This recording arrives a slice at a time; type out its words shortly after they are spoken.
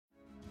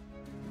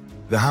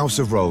The House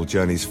of Roll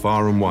journeys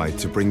far and wide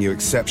to bring you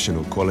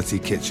exceptional quality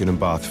kitchen and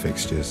bath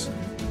fixtures.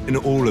 In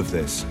all of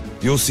this,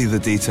 you'll see the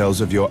details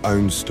of your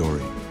own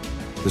story.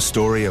 The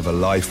story of a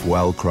life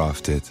well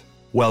crafted.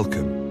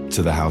 Welcome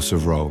to the House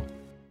of Roll.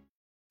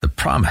 The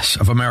promise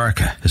of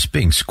America is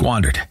being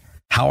squandered.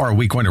 How are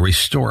we going to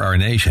restore our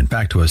nation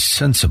back to a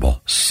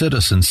sensible,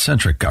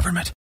 citizen-centric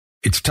government?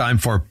 It's time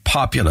for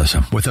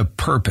populism with a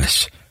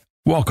purpose.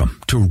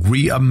 Welcome to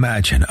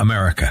Reimagine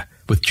America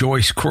with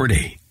Joyce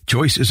Cordy.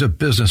 Joyce is a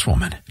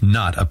businesswoman,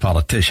 not a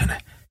politician,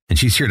 and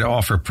she's here to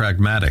offer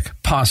pragmatic,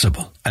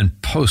 possible,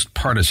 and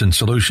post-partisan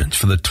solutions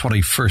for the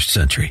 21st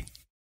century.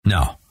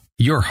 Now,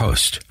 your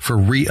host for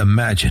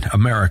Reimagine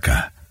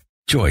America,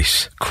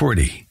 Joyce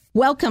Cordy.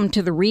 Welcome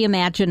to the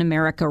Reimagine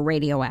America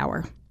Radio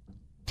Hour.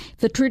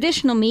 The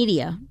traditional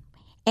media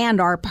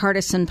and our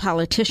partisan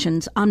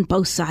politicians on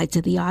both sides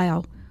of the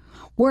aisle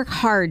work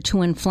hard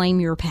to inflame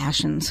your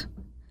passions.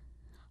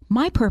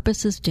 My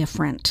purpose is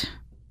different.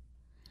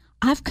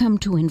 I've come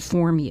to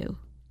inform you,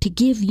 to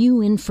give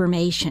you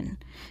information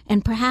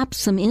and perhaps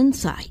some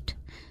insight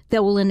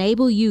that will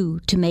enable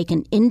you to make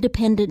an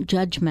independent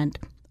judgment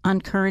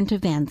on current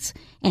events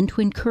and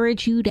to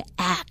encourage you to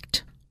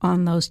act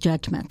on those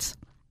judgments.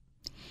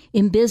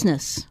 In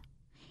business,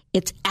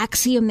 it's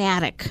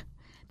axiomatic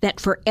that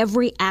for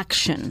every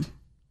action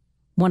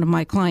one of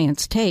my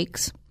clients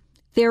takes,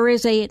 there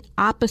is an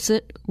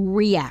opposite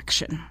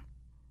reaction.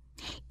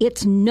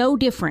 It's no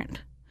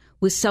different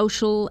with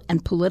social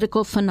and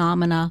political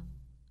phenomena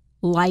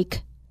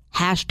like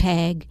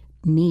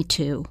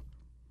 #MeToo.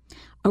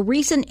 A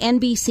recent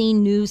NBC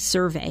News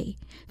survey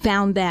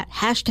found that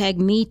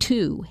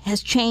 #MeToo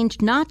has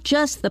changed not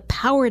just the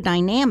power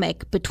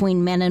dynamic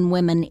between men and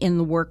women in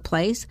the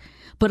workplace,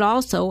 but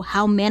also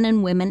how men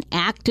and women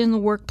act in the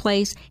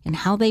workplace and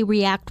how they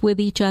react with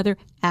each other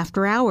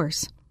after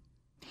hours.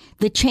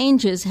 The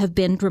changes have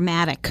been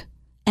dramatic,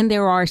 and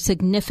there are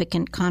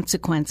significant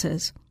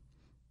consequences.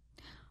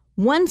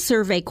 One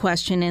survey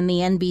question in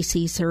the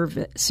NBC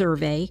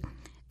survey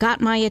got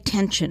my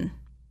attention.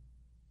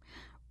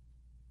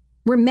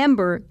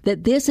 Remember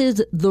that this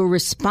is the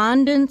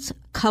respondents'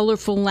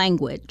 colorful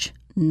language,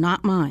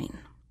 not mine,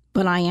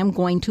 but I am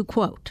going to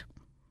quote,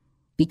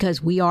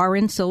 because we are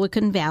in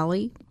Silicon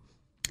Valley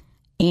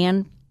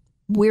and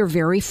we're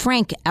very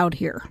frank out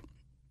here.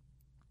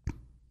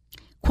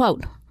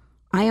 Quote,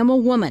 I am a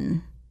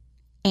woman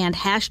and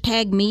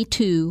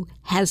 #MeToo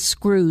has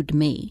screwed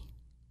me.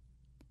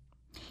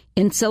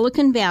 In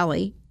Silicon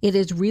Valley, it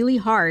is really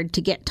hard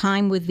to get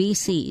time with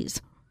VCs,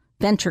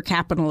 venture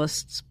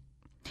capitalists.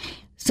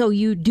 So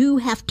you do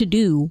have to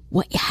do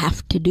what you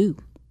have to do.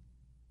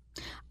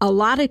 A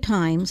lot of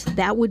times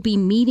that would be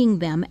meeting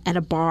them at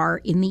a bar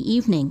in the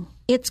evening.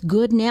 It's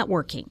good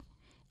networking.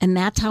 And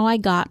that's how I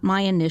got my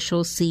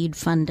initial seed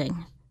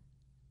funding.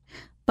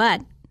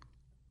 But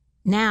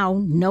now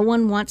no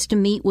one wants to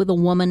meet with a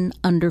woman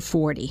under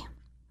 40.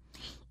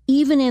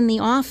 Even in the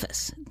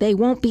office, they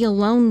won't be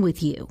alone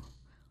with you.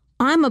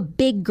 I'm a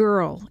big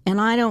girl,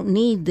 and I don't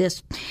need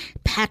this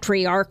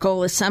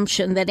patriarchal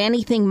assumption that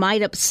anything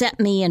might upset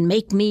me and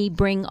make me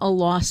bring a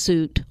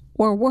lawsuit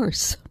or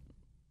worse.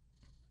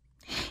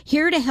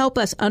 Here to help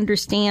us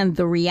understand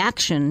the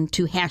reaction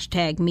to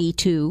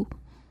 #MeToo,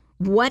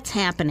 what's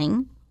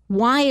happening,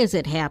 why is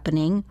it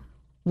happening,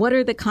 what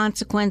are the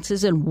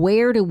consequences, and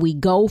where do we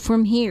go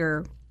from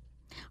here,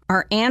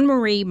 are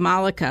Anne-Marie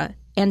Malika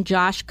and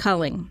Josh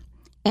Culling.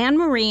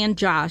 Anne-Marie and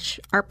Josh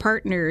are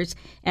partners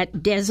at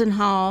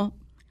Desenhall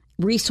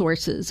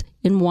Resources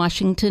in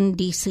Washington,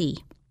 D.C.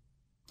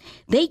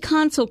 They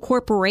counsel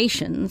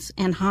corporations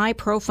and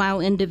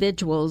high-profile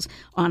individuals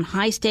on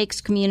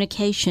high-stakes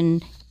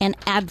communication and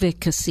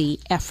advocacy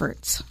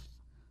efforts.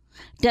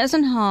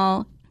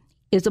 Desenhall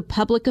is a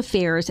public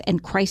affairs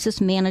and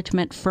crisis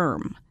management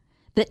firm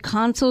that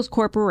counsels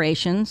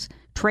corporations,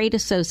 trade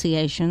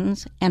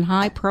associations, and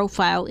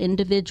high-profile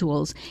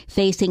individuals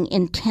facing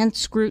intense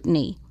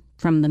scrutiny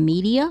from the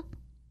media,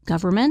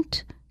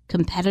 government,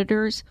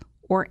 competitors,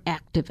 or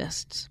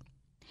activists.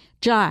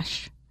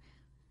 Josh,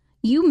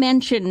 you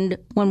mentioned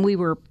when we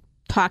were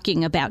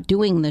talking about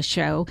doing this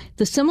show,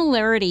 the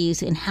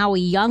similarities in how a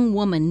young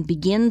woman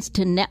begins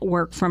to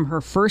network from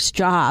her first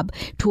job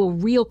to a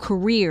real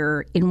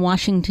career in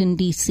Washington,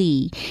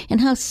 D.C.,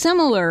 and how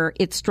similar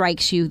it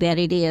strikes you that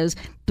it is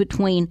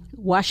between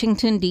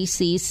Washington,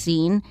 D.C.'s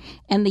scene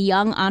and the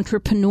young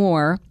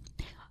entrepreneur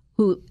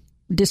who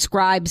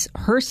describes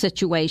her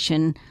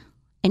situation.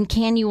 And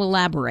can you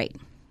elaborate?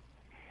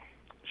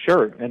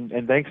 Sure,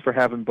 and thanks for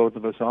having both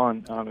of us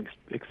on. I'm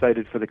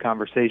excited for the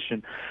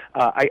conversation.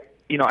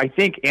 I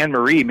think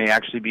Anne-Marie may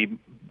actually be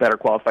better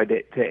qualified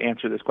to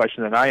answer this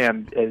question than I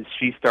am, as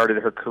she started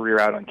her career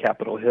out on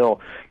Capitol Hill,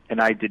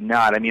 and I did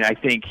not. I mean, I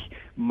think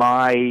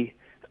my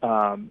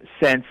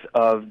sense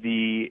of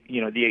the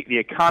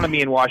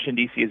economy in Washington,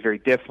 D.C. is very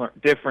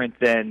different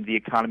than the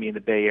economy in the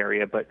Bay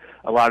Area, but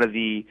a lot of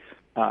the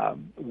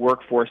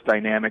workforce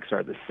dynamics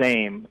are the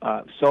same.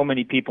 So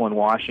many people in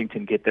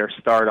Washington get their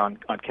start on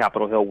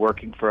Capitol Hill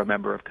working for a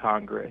member of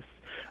Congress.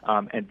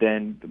 and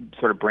then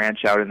sort of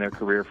branch out in their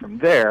career from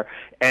there.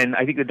 And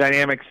I think the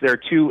dynamics, there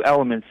are two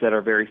elements that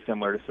are very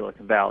similar to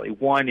Silicon Valley.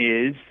 One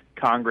is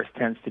Congress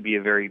tends to be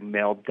a very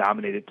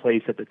male-dominated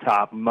place at the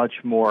top,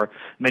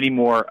 many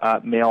more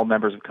male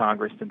members of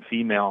Congress than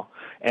female.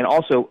 And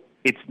also,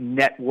 it's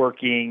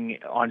networking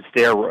on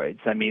steroids.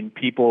 I mean,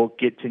 people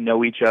get to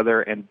know each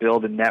other and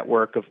build a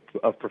network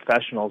of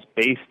professionals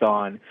based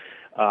on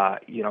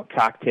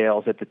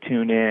cocktails at the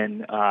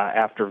tune-in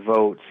after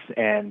votes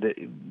and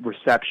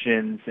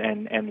receptions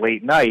and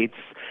late nights.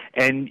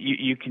 And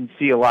you can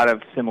see a lot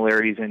of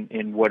similarities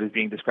in what is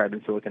being described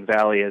in Silicon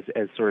Valley as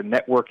sort of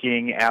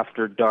networking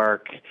after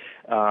dark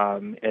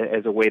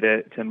as a way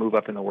to move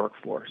up in the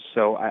workforce.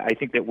 So I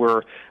think that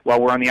while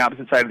we're on the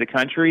opposite side of the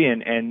country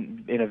and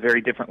in a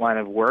very different line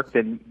of work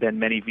than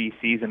many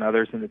VCs and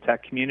others in the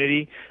tech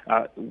community,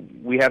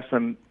 we have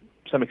some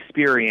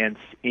experience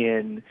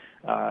in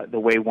the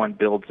way one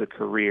builds a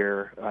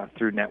career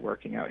through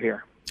networking out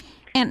here.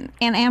 And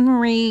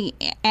Anne-Marie,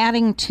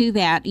 adding to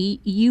that,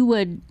 you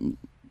would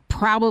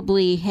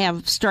probably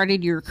have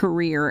started your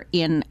career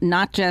in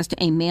not just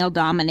a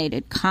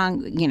male-dominated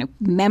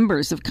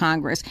members of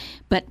Congress,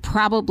 but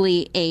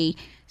probably a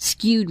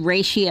skewed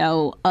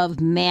ratio of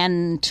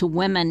men to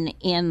women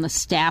in the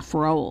staff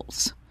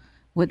roles.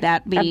 Would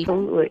that be?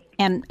 Absolutely.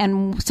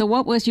 And so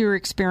what was your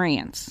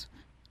experience?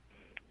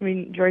 I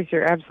mean, Joyce,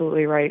 you're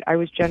absolutely right. I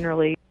was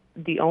generally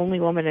the only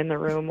woman in the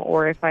room,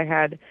 or if I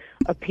had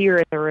a peer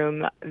in the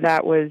room,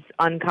 that was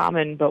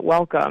uncommon but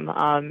welcome.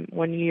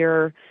 When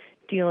you're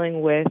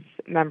dealing with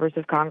members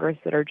of Congress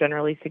that are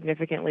generally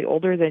significantly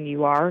older than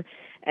you are,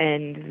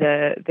 and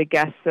the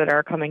guests that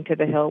are coming to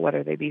the Hill,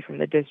 whether they be from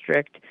the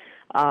district,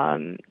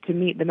 to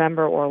meet the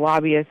member or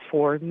lobbyists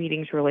for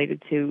meetings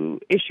related to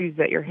issues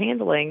that you're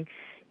handling,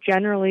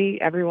 generally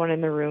everyone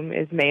in the room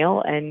is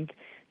male and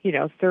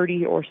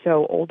 30 or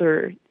so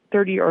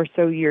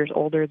years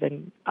older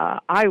than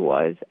I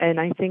was. And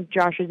I think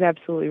Josh is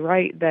absolutely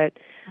right that,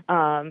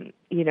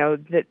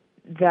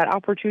 that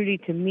opportunity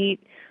to meet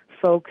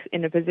folks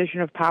in a position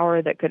of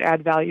power that could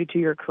add value to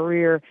your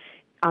career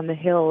on the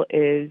Hill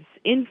is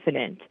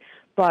infinite.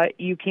 But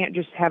you can't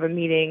just have a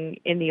meeting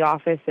in the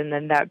office and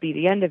then that be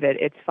the end of it.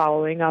 It's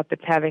following up,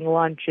 it's having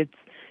lunch, it's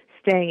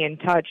staying in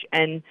touch,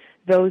 and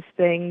those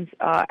things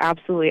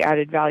absolutely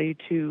added value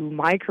to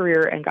my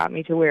career and got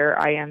me to where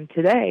I am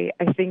today.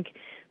 I think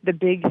the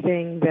big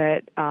thing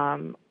that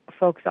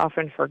folks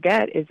often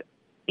forget is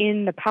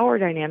in the power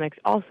dynamics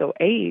also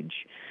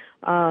age.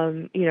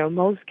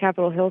 Most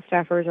Capitol Hill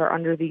staffers are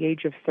under the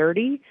age of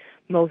 30.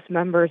 Most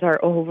members are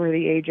over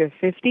the age of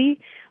 50.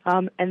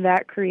 And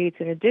that creates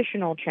an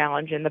additional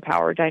challenge in the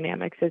power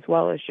dynamics as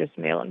well as just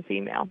male and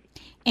female.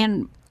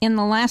 And in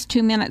the last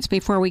 2 minutes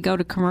before we go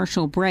to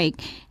commercial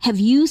break, have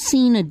you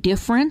seen a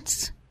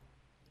difference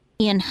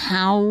in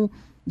how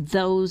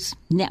those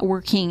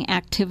networking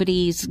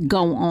activities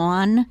go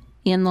on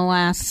in the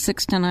last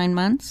 6 to 9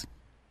 months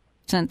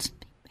since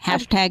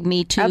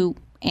 #MeToo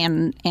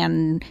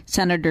and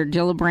Senator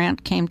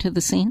Gillibrand came to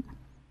the scene?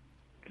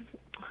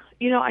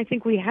 I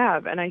think we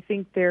have, and I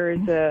think there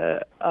is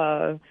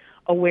a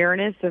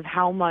awareness of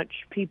how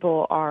much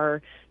people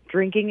are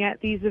drinking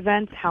at these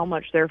events, how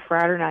much they're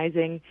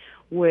fraternizing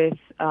with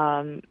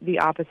the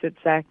opposite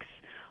sex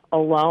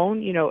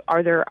alone.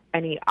 Are there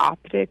any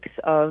optics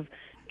of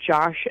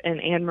Josh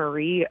and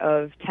Anne-Marie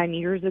of 10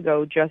 years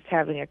ago just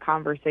having a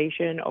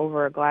conversation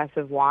over a glass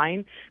of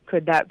wine?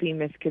 Could that be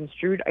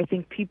misconstrued? I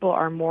think people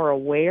are more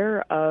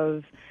aware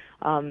of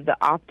the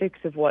optics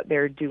of what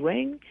they're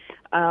doing.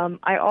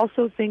 I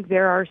also think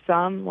there are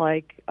some,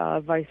 like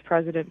Vice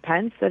President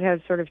Pence, that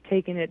have sort of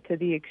taken it to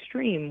the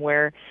extreme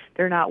where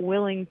they're not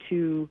willing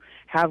to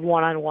have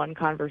one-on-one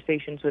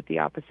conversations with the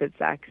opposite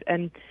sex.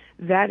 And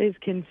that is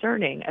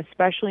concerning,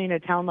 especially in a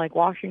town like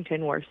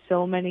Washington where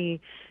so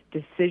many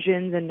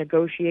decisions and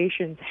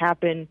negotiations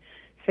happen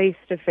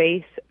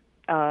face-to-face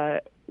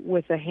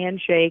with a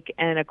handshake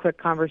and a quick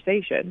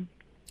conveation.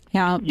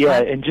 Yeah,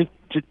 and just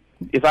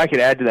if I could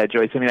add to that,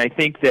 Joyce, I mean, I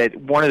think that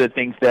one of the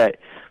things that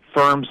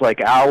firms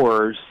like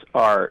ours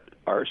are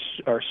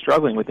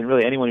struggling with, and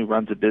really anyone who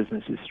runs a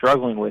business is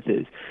struggling with,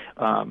 is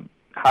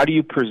how do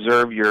you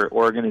preserve your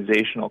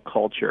organizational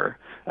culture,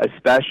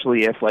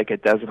 especially if, like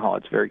at Desenhall,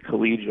 it's very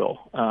collegial,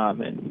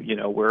 and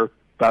we're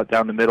about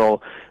down the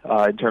middle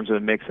in terms of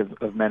a mix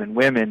of men and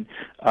women,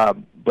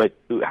 but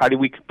how do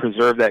we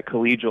preserve that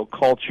collegial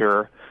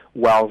culture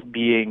while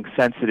being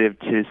sensitive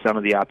to some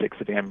of the optics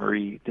that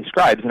Anne-Marie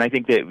describes? And I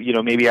think that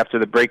maybe after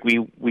the break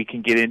we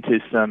can get into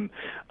some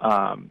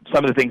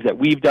of the things that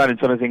we've done and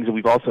some of the things that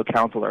we've also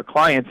counseled our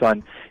clients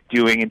on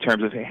doing in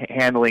terms of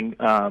handling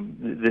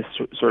this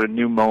sort of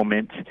new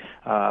moment.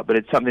 But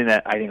it's something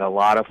that I think a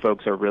lot of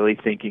folks are really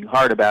thinking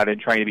hard about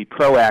and trying to be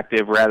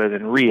proactive rather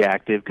than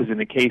reactive, because in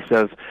the case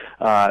of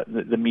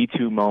the Me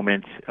Too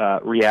moment,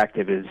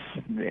 reactive is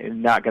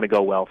not going to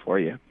go well for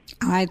you.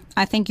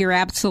 I think you're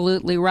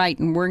absolutely right,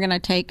 and we're going to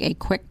take a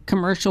quick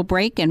commercial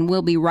break, and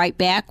we'll be right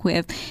back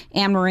with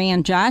Anne-Marie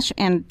and Josh,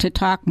 and to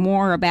talk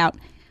more about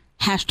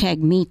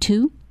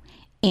 #MeToo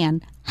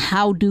and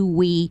how do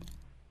we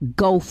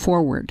go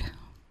forward.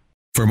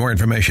 For more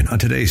information on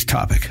today's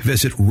topic,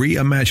 visit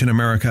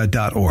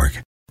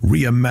reimagineamerica.org.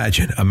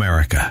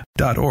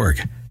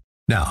 reimagineamerica.org.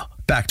 Now,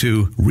 back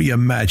to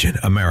Reimagine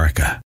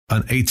America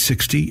on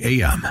 860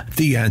 AM.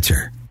 The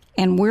Answer.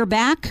 And we're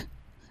back.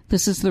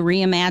 This is the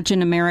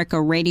Reimagine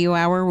America Radio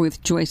Hour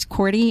with Joyce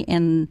Cordy,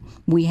 and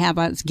we have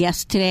as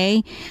guests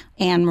today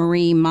Anne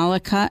Marie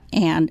Malika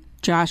and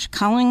Josh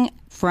Culling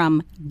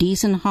from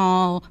Deason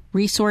Hall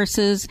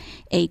Resources,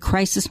 a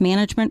crisis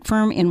management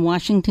firm in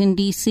Washington,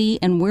 D.C.,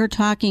 and we're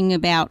talking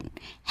about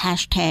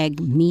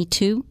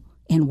 #MeToo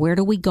and where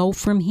do we go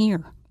from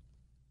here?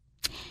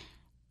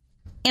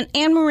 And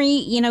Anne-Marie,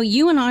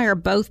 you and I are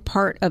both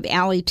part of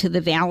Alley to the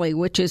Valley,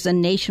 which is a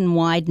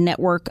nationwide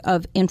network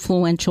of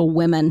influential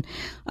women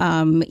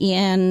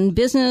in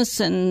business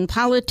and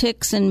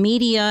politics and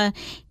media.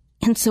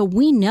 And so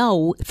we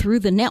know through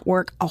the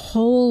network a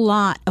whole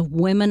lot of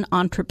women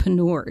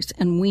entrepreneurs,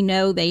 and we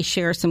know they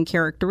share some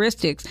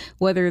characteristics,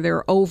 whether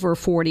they're over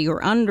 40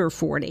 or under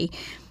 40.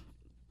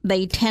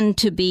 They tend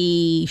to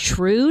be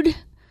shrewd.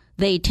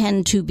 They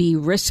tend to be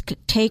risk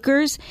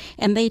takers,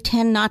 and they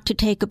tend not to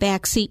take a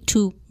back seat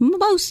to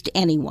most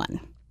anyone.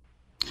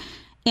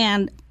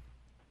 And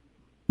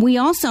we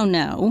also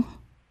know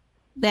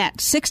that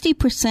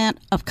 60%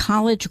 of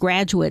college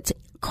graduates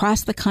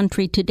across the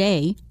country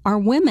today are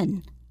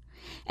women,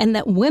 and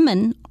that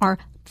women are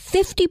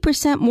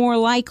 50% more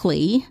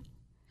likely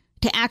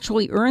to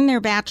actually earn their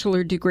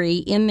bachelor degree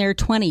in their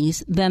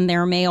 20s than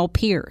their male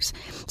peers.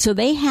 So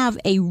they have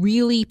a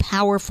really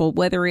powerful,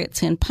 whether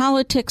it's in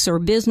politics or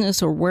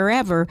business or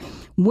wherever,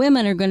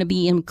 women are going to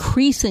be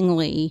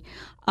increasingly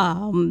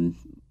the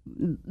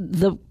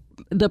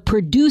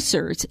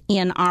producers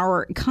in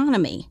our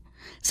economy.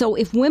 So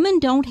if women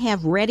don't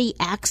have ready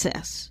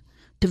access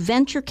to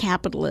venture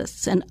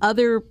capitalists and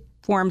other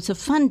forms of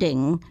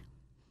funding,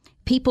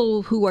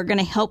 people who are going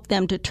to help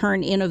them to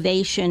turn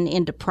innovation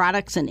into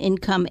products and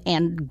income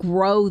and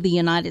grow the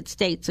United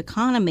States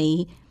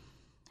economy,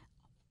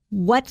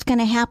 what's going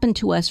to happen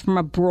to us from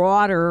a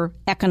broader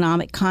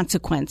economic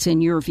consequence, in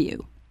your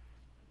view?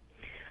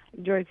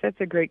 Joyce, that's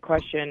a great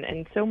question.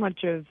 And so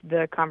much of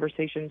the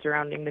conversation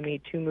surrounding the Me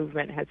Too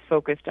movement has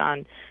focused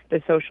on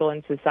the social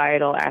and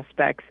societal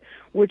aspects,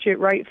 which it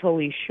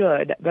rightfully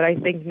should. But I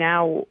think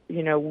now,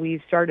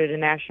 we've started a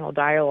national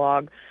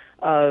dialogue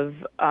of,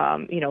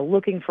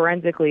 looking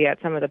forensically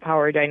at some of the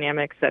power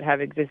dynamics that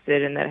have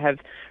existed and that have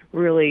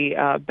really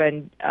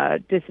been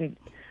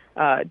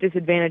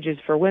disadvantages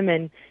for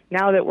women.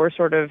 Now that we're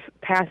sort of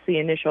past the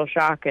initial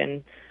shock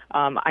and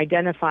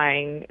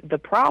identifying the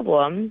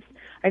problems,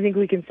 I think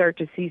we can start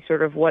to see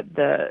sort of what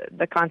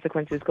the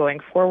consequences going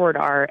forward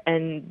are.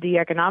 And the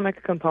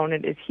economic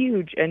component is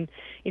huge. And,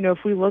 if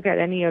we look at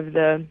any of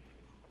the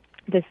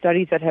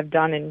studies that have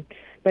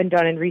been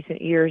done in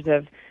recent years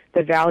of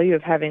the value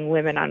of having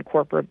women on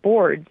corporate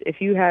boards, if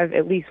you have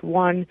at least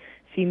one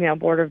female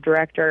board of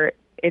director,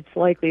 it's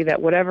likely that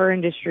whatever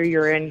industry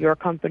you're in, your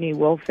company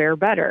will fare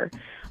better.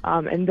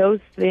 And those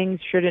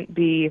things shouldn't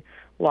be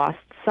lost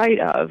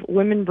sight of.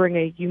 Women bring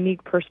a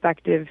unique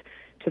perspective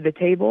to the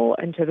table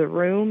and to the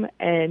room,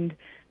 and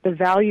the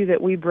value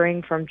that we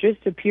bring from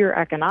just a pure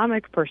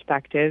economic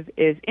perspective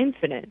is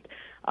infinite.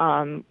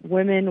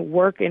 Women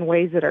work in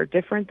ways that are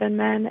different than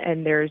men,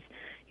 and there's,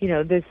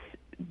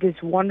 this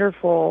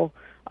wonderful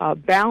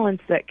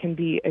balance that can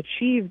be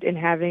achieved in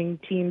having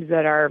teams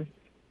that are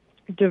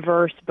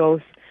diverse,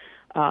 both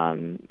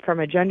from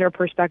a gender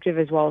perspective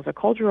as well as a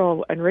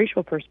cultural and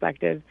racial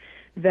perspective,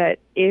 that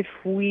if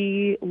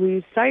we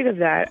lose sight of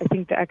that, I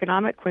think the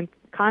economic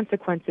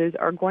consequences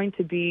are going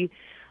to be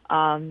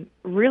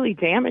really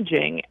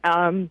damaging.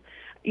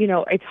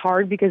 It's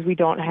hard because we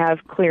don't have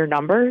clear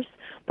numbers,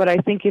 but I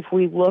think if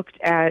we looked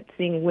at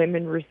seeing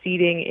women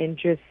receding in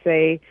just,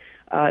 say,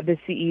 the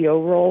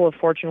CEO role of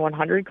Fortune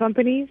 100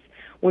 companies,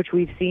 which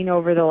we've seen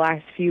over the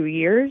last few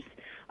years,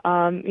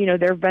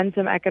 there have been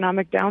some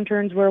economic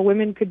downturns where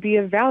women could be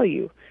of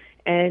value.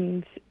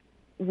 And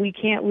we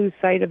can't lose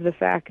sight of the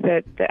fact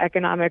that the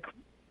economic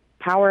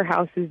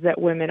powerhouses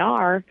that women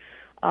are,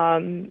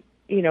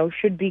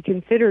 should be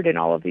considered in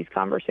all of these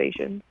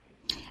conversations.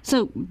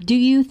 So do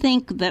you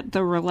think that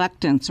the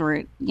reluctance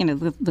or,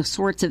 the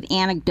sorts of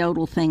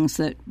anecdotal things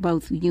that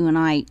both you and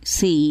I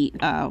see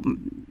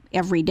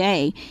every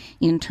day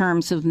in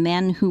terms of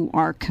men who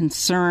are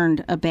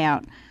concerned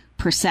about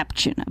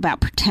perception, about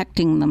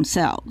protecting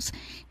themselves,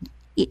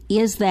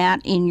 is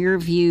that, in your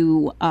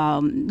view,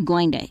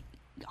 going to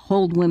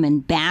hold women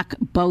back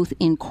both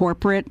in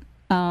corporate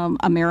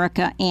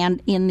America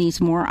and in these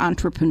more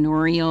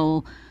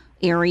entrepreneurial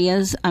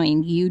areas? I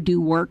mean, you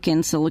do work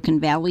in Silicon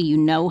Valley. You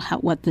know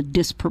what the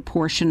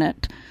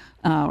disproportionate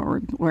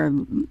or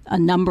a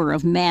number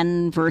of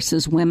men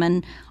versus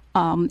women.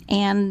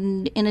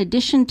 And in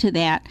addition to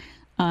that,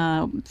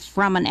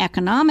 from an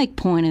economic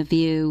point of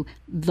view,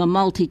 the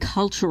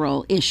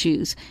multicultural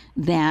issues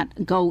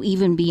that go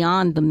even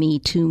beyond the Me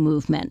Too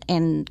movement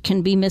and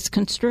can be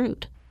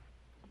misconstrued.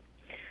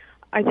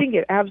 I think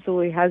it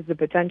absolutely has the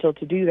potential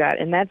to do that,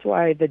 and that's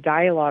why the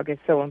dialogue is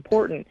so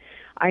important.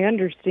 I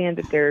understand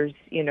that there's,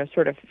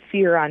 sort of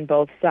fear on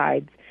both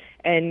sides,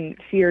 and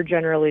fear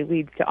generally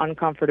leads to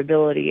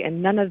uncomfortability,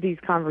 and none of these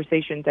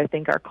conversations, I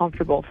think, are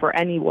comfortable for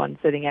anyone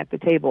sitting at the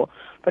table.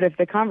 But if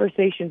the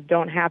conversations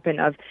don't happen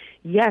of,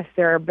 yes,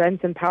 there have been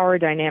some power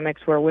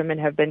dynamics where women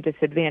have been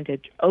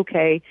disadvantaged.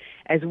 Okay,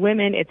 as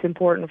women, it's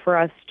important for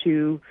us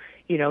to,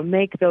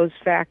 make those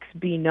facts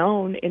be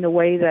known in a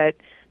way that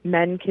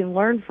men can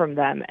learn from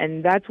them.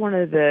 And that's one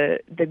of the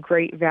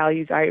great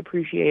values I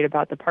appreciate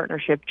about the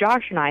partnership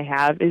Josh and I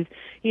have is,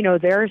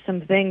 there are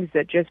some things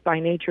that just by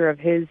nature of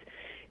his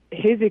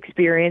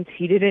experience,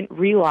 he didn't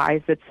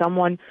realize that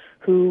someone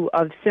who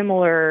of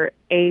similar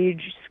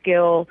age,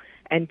 skill,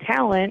 and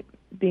talent,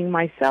 being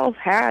myself,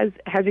 has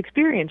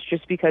experienced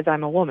just because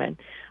I'm a woman.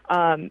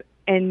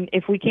 And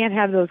if we can't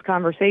have those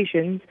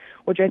conversations,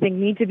 which I think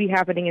need to be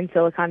happening in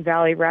Silicon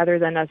Valley rather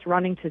than us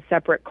running to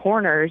separate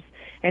corners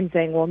and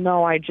saying, well,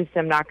 no, I just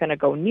am not going to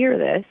go near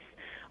this,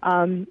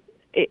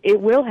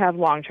 it will have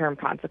long-term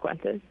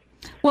consequences.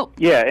 Well,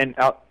 yeah, and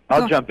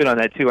I'll jump in on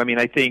that too. I mean,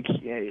 I think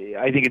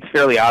it's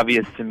fairly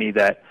obvious to me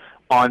that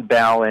on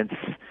balance,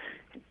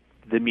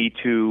 the Me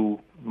Too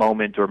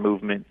moment or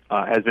movement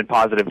has been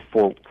positive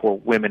for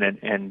women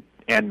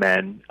and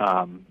men,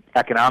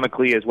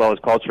 economically as well as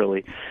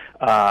culturally,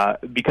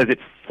 because it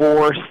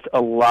forced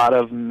a lot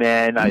of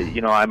men.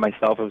 I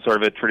myself am sort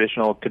of a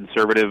traditional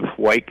conservative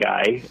white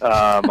guy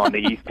on the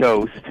East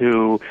Coast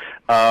who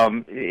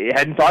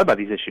hadn't thought about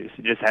these issues.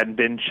 It just hadn't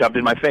been shoved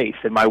in my face,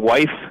 and my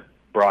wife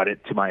brought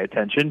it to my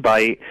attention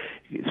by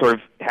sort of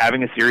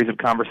having a series of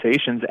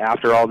conversations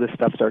after all this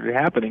stuff started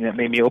happening that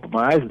made me open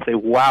my eyes and say,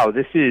 wow,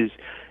 this is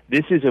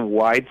a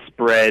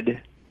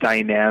widespread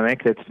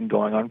dynamic that's been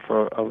going on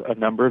for a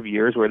number of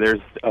years, where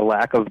there's a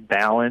lack of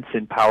balance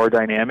in power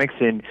dynamics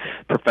in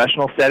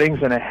professional settings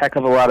and a heck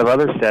of a lot of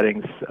other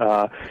settings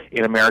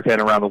in America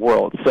and around the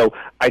world. So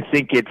I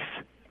think it's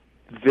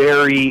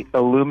very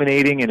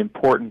illuminating and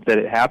important that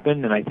it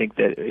happened, and I think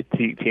that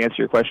to answer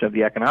your question of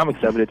the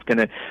economics of it, it's going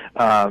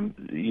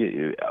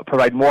to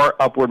provide more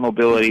upward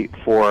mobility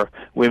for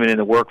women in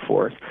the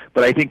workforce.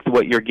 But I think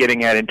what you're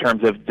getting at in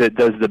terms of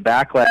does the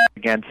backlash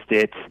against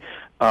it,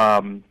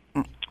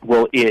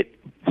 will it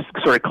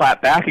sort of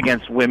clap back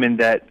against women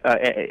that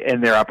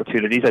and their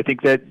opportunities? I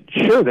think that,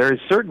 sure, there is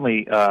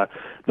certainly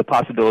the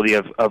possibility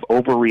of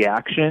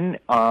overreaction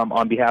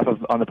on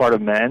the part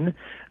of men.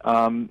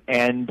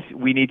 And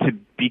we need to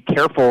be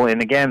careful,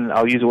 and again,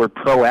 I'll use the word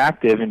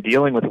proactive in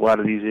dealing with a lot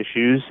of these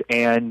issues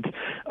and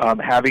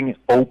having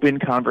open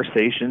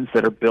conversations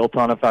that are built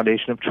on a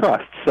foundation of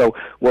trust. So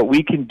what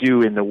we can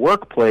do in the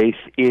workplace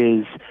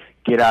is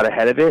get out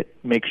ahead of it,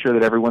 make sure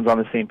that everyone's on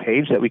the same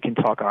page, that we can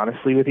talk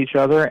honestly with each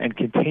other, and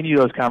continue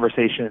those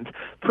conversations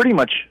pretty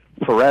much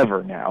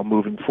forever now,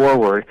 moving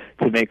forward,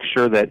 to make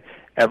sure that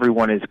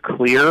everyone is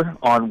clear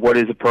on what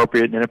is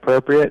appropriate and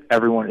inappropriate.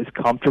 Everyone is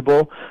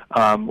comfortable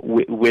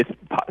with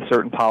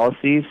certain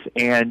policies,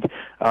 and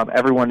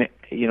everyone,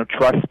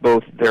 trusts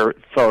both their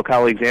fellow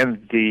colleagues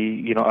and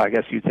the, I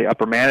guess you'd say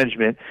upper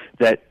management,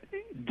 that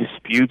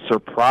disputes or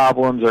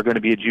problems are going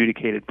to be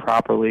adjudicated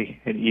properly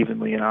and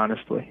evenly and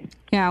honestly.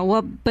 Yeah,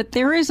 well, but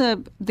there is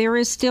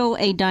still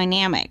a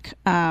dynamic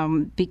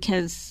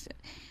because,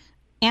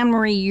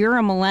 Anne-Marie, you're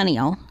a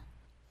millennial.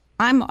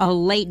 I'm a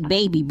late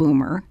baby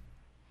boomer.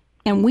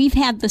 And we've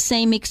had the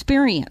same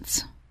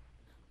experience.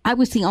 I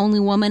was the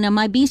only woman in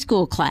my B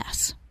school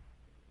class.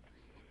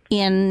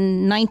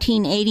 In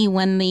 1980,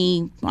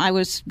 when I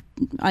was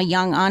a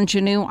young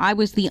ingenue, I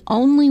was the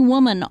only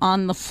woman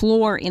on the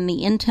floor in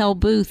the Intel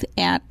booth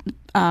at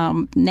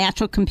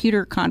National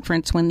Computer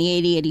Conference when the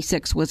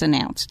 8086 was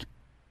announced.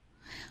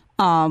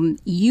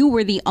 You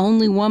were the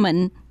only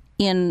woman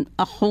in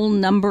a whole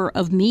number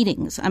of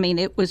meetings. I mean,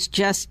 it was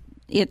just...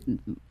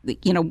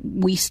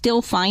 we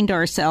still find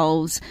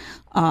ourselves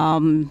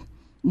when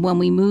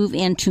we move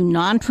into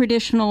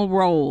non-traditional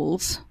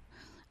roles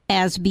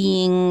as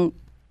being,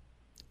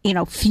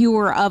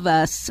 fewer of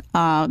us.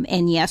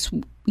 And yes,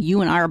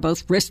 you and I are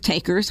both risk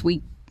takers.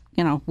 We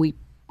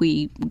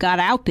got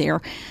out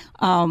there.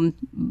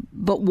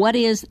 But what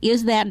is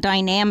that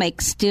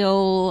dynamic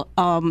still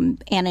an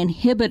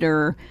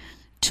inhibitor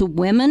to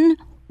women,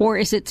 or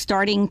is it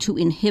starting to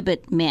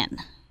inhibit men?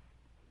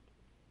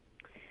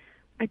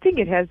 I think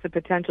it has the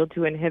potential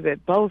to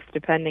inhibit both,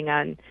 depending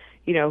on,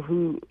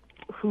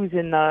 who's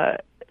in the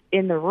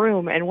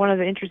room. And one of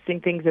the interesting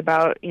things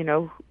about,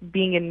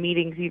 being in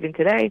meetings even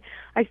today,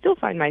 I still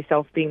find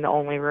myself being the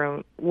only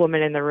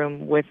woman in the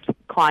room with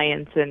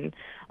clients and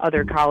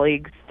other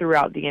colleagues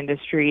throughout the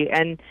industry.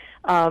 And,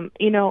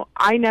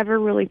 I never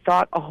really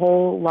thought a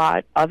whole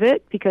lot of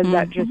it because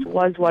that just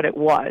was what it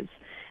was.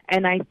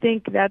 And I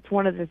think that's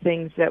one of the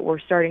things that we're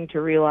starting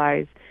to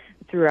realize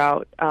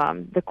throughout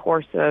the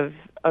course of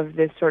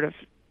this sort of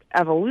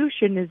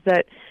evolution is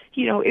that,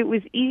 it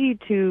was easy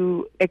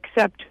to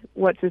accept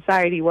what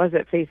society was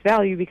at face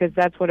value because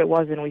that's what it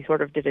was and we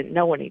sort of didn't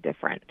know any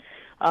different.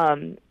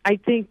 I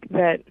think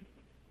that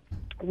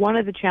one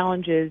of the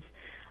challenges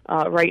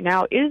right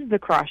now is the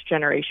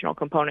cross-generational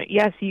component.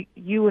 Yes,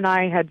 you and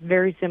I had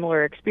very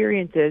similar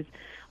experiences,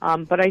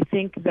 But I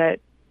think that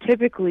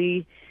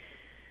typically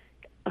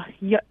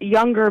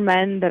younger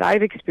men that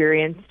I've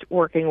experienced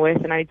working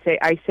with, and I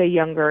say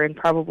younger in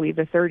probably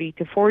the 30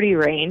 to 40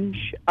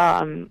 range,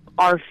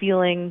 are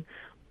feeling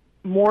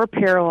more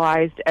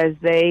paralyzed as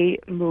they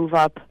move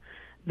up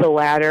the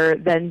ladder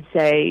than,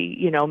 say,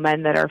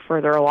 men that are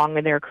further along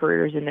in their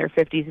careers in their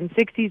 50s and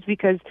 60s,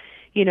 because,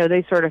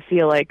 they sort of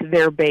feel like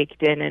they're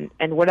baked in,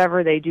 and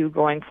whatever they do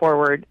going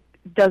forward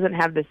doesn't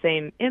have the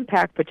same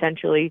impact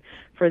potentially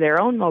for their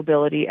own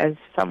mobility as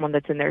someone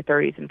that's in their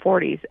 30s and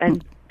 40s.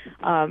 And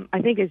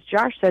I think, as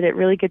Josh said, it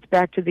really gets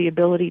back to the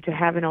ability to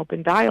have an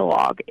open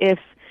dialogue. If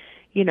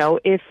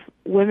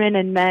women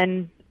and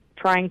men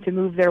trying to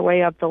move their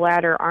way up the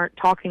ladder aren't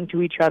talking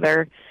to each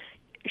other,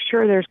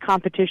 sure, there's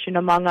competition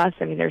among us.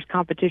 I mean, there's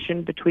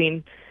competition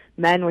between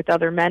men with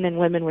other men and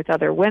women with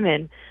other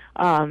women.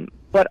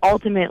 But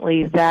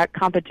ultimately, that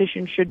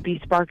competition should be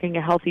sparking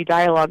a healthy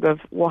dialogue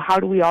of, well, how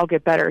do we all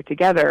get better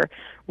together,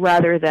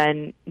 rather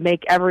than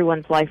make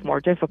everyone's life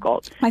more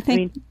difficult. I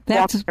think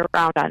that's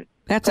around on.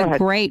 That's a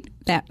great,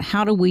 that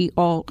how do we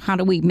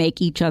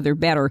make each other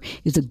better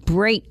is a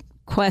great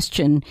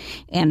question,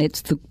 and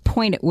it's the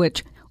point at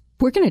which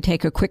we're going to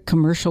take a quick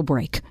commercial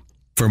break.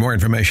 For more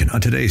information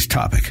on today's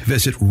topic,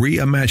 visit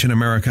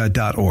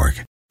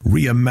reimagineamerica.org.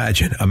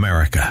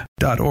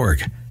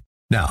 reimagineamerica.org.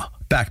 Now,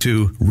 back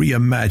to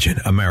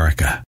Reimagine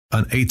America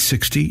on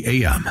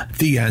 860 AM,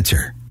 The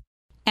Answer.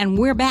 And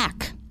we're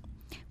back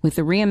with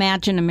the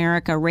Reimagine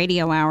America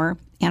Radio Hour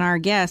and our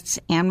guests,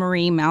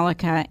 Anne-Marie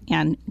Malika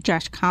and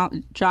Josh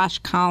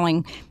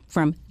Colling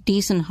from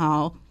Deason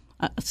Hall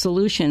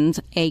Solutions,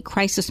 a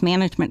crisis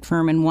management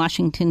firm in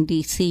Washington,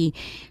 D.C.,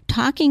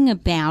 talking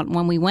about,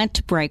 when we went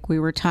to break, we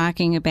were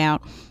talking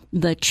about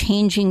the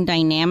changing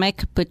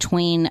dynamic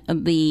between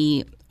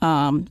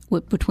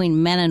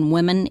between men and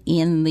women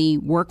in the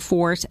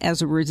workforce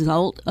as a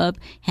result of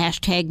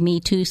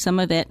 #MeToo. Some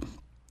of it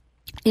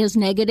is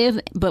negative,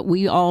 but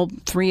we all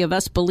three of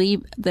us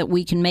believe that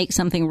we can make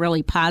something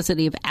really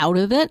positive out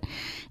of it.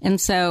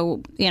 And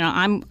so,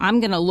 I'm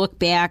going to look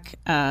back,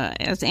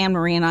 as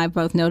Anne-Marie and I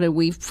both noted,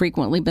 we've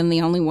frequently been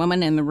the only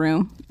woman in the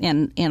room.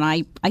 And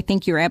I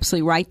think you're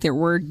absolutely right. There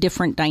were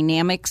different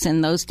dynamics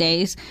in those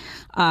days.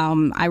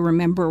 I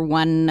remember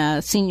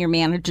one senior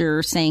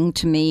manager saying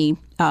to me,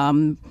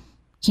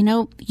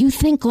 you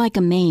think like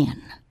a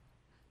man.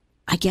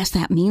 I guess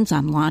that means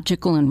I'm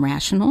logical and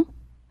rational.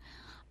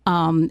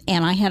 And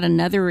I had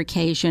another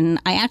occasion.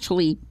 I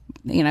actually,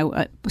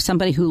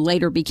 somebody who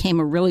later became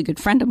a really good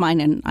friend of mine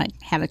and I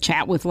had a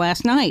chat with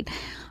last night,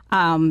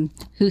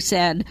 who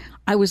said,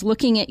 I was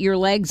looking at your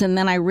legs and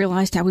then I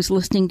realized I was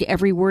listening to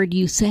every word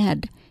you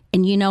said.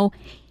 And,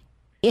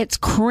 it's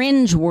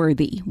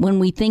cringeworthy when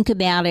we think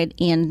about it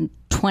in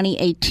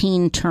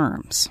 2018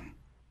 terms.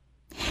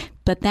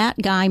 But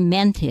that guy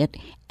meant it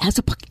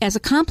as a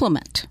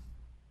compliment.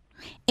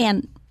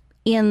 And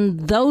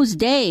in those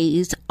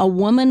days, a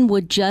woman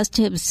would just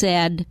have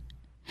said,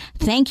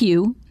 thank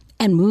you,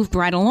 and moved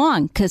right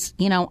along because,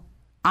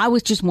 I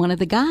was just one of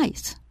the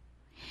guys.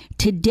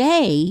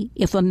 Today,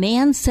 if a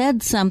man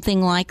said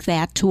something like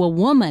that to a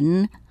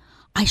woman,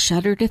 I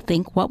shudder to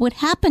think what would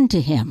happen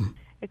to him.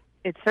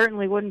 It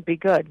certainly wouldn't be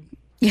good.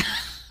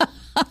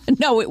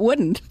 No, it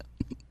wouldn't.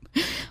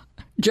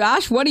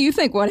 Josh, what do you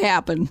think would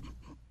happen?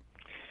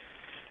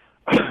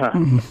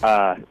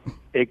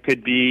 It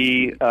could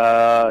be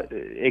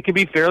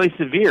fairly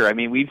severe. I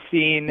mean, we've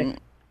seen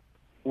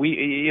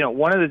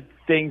one of the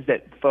things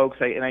that folks,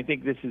 and I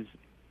think this is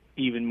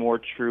even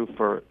more true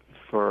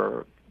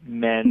for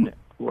men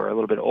who are a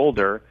little bit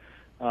older,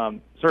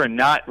 sort of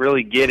not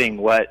really getting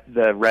what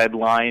the red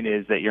line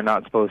is that you're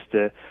not supposed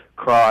to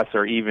cross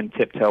or even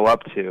tiptoe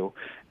up to.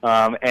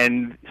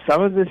 And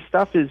some of this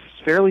stuff is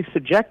fairly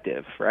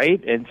subjective,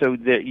 right? And so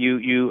that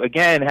you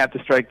again have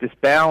to strike this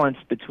balance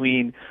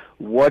between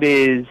what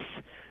is,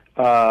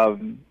 how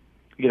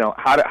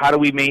do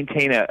we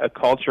maintain a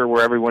culture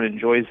where everyone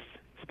enjoys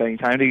spending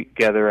time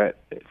together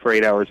for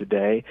 8 hours a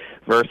day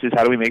versus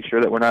how do we make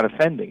sure that we're not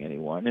offending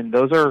anyone? And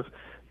those are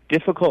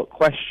difficult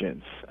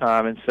questions.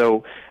 And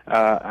so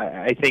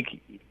I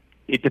think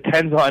it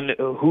depends on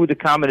who the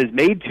comment is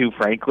made to,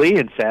 frankly,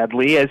 and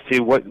sadly, as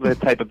to what the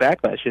type of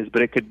backlash is.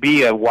 But it could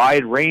be a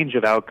wide range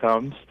of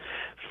outcomes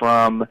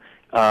from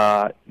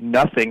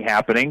nothing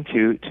happening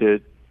to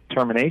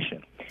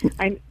termination.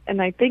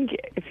 And I think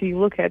if you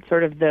look at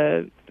sort of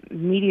the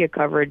media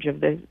coverage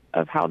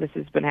of how this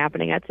has been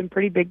happening at some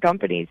pretty big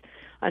companies,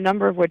 a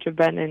number of which have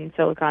been in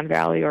Silicon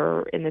Valley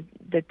or in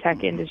the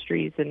tech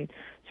industries and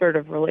sort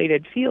of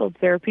related fields,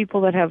 there are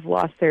people that have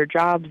lost their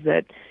jobs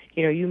that,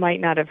 you might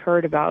not have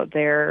heard about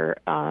their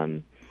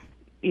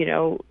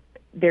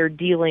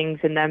dealings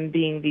and them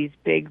being these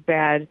big,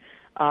 bad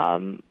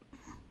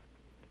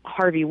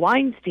Harvey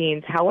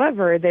Weinsteins.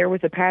 However, there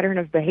was a pattern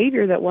of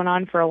behavior that went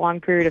on for a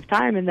long period of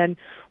time, and then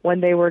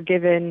when they were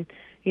given,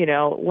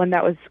 when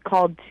that was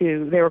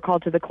they were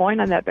called to the coin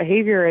on that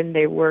behavior and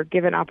they were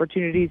given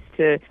opportunities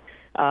to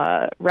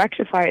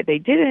rectify it, they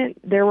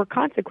didn't. There were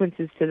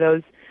consequences to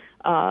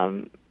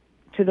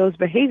to those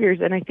behaviors.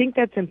 And I think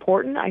that's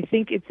important. I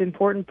think it's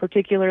important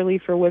particularly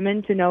for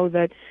women to know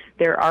that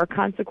there are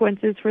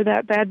consequences for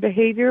that bad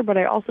behavior, but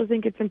I also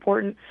think it's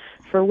important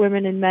for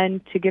women and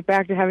men to get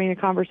back to having a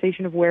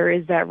conversation of where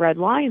is that red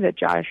line that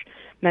Josh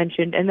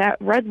mentioned. And that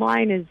red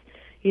line is,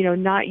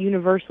 not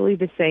universally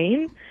the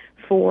same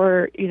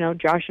for,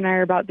 Josh and I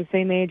are about the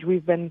same age.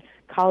 We've been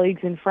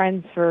colleagues and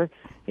friends for,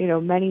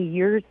 many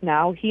years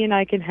now. He and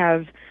I can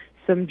have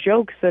some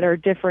jokes that are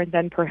different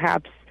than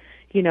perhaps,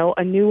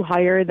 a new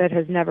hire that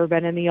has never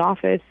been in the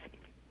office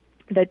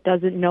that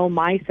doesn't know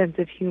my sense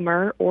of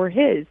humor or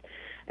his.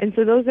 And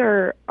so those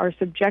are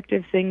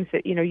subjective things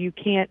that,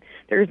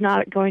 there's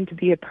not going to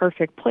be a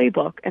perfect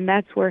playbook. And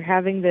that's where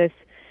having this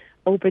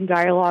open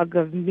dialogue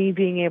of me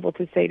being able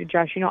to say to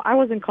Josh, I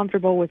wasn't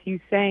comfortable with you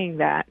saying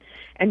that,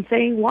 and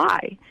saying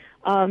why.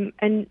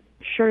 And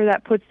sure,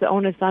 that puts the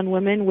onus on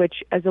women,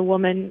 which as a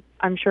woman,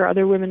 I'm sure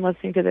other women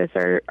listening to this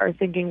are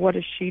thinking, what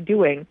is she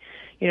doing?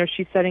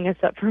 She's setting us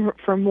up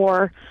for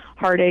more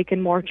heartache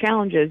and more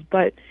challenges.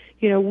 But,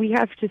 we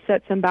have to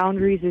set some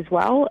boundaries as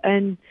well.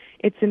 And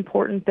it's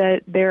important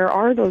that there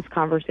are those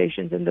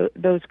conversations and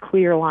those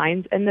clear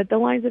lines, and that the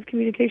lines of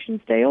communication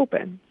stay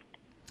open.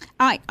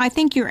 I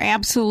think you're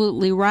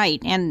absolutely right.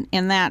 And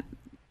that,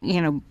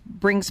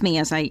 brings me,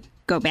 as I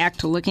go back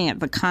to looking at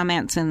the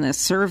comments in this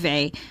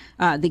survey,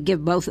 they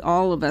give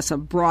all of us a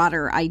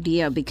broader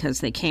idea because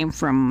they came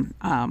from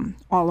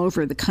all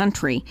over the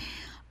country.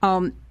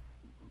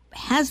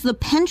 Has the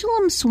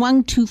pendulum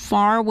swung too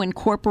far when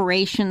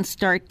corporations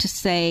start to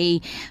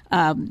say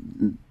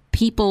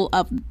people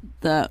of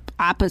the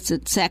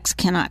opposite sex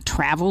cannot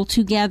travel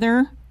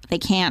together? They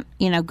can't,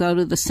 go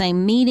to the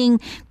same meeting.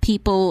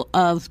 People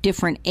of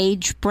different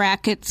age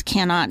brackets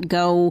cannot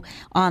go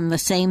on the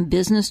same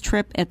business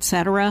trip,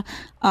 etc.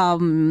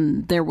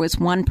 There was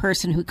one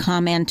person who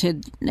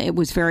commented it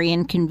was very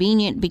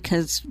inconvenient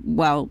because,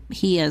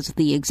 he as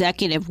the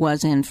executive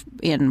was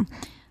in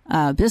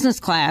business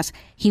class,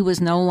 he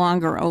was no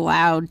longer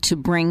allowed to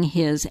bring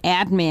his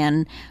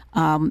admin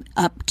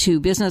up to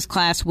business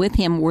class with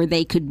him where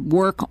they could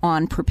work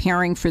on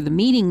preparing for the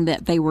meeting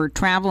that they were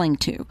traveling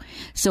to.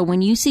 So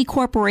when you see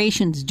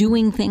corporations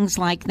doing things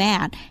like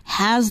that,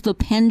 has the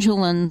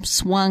pendulum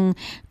swung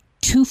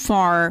too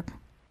far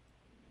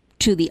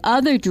to the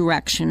other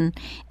direction,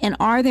 and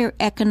are there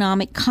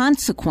economic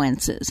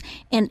consequences?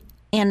 And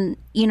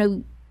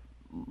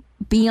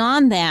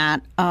beyond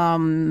that,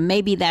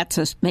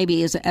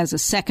 maybe as a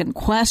second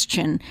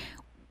question,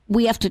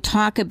 we have to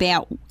talk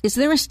about, is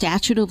there a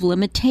statute of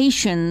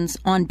limitations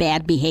on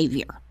bad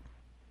behavior?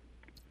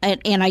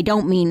 And I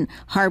don't mean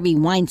Harvey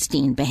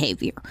Weinstein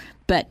behavior,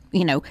 but,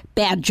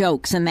 bad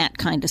jokes and that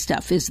kind of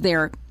stuff. Is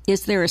there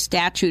a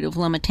statute of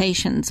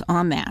limitations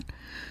on that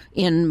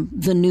in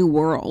the new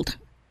world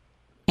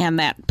and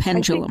that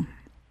pendulum?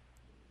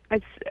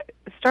 It's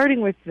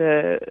starting with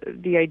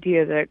the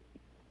idea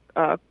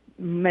that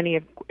many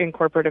in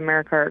corporate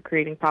America are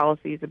creating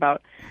policies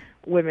about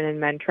women and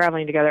men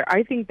traveling together.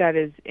 I think that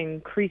is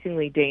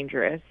increasingly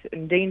dangerous,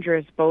 and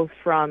dangerous both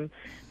from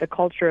the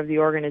culture of the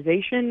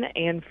organization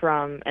and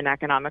from an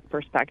economic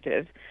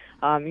perspective.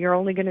 You're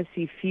only going to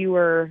see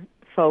fewer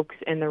folks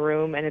in the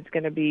room, and it's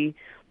going to be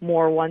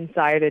more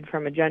one-sided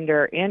from a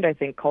gender and, I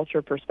think,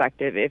 culture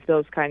perspective if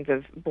those kinds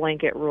of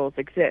blanket rules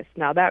exist.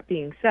 Now, that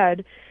being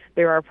said,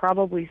 there are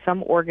probably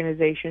some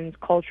organizations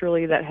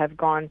culturally that have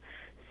gone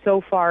so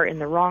far in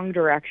the wrong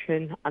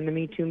direction on the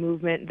Me Too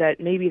movement that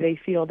maybe they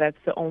feel that's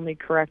the only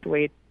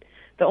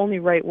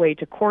right way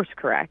to course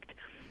correct.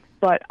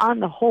 But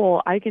on the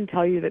whole, I can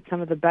tell you that some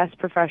of the best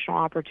professional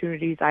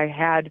opportunities I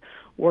had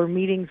were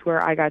meetings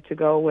where I got to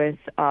go with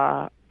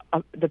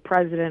the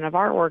president of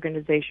our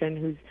organization,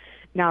 who's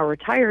now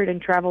retired,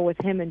 and travel with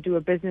him and do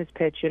a business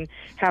pitch and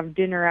have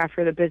dinner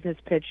after the business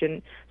pitch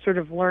and sort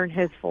of learn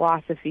his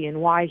philosophy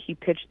and why he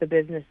pitched the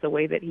business the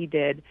way that he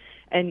did.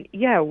 And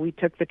we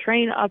took the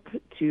train up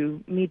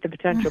to meet the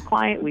potential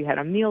client. We had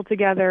a meal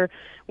together.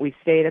 We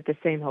stayed at the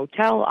same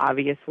hotel,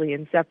 obviously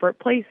in separate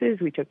places.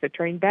 We took the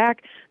train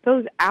back.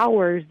 Those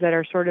hours that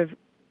are sort of,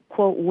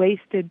 quote,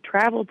 wasted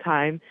travel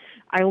time,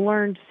 I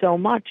learned so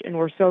much and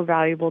were so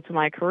valuable to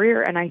my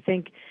career. And I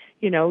think,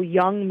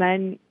 young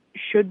men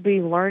should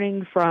be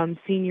learning from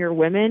senior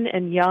women,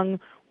 and young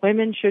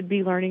women should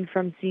be learning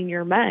from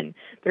senior men.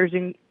 There's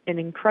an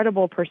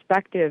incredible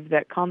perspective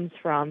that comes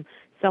from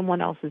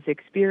someone else's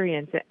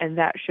experience, and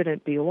that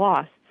shouldn't be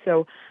lost.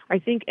 So I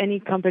think any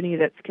company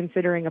that's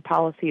considering a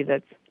policy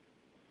that's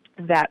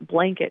that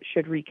blanket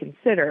should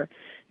reconsider.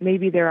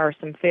 Maybe there are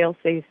some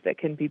fail-safes that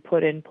can be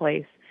put in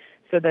place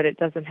so that it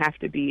doesn't have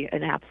to be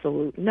an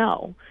absolute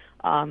no.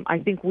 I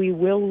think we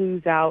will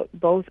lose out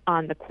both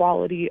on the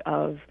quality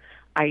of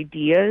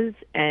ideas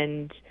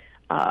and,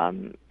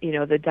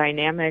 the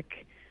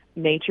dynamic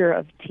nature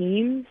of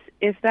teams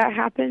if that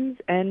happens.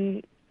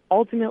 And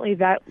ultimately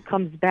that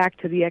comes back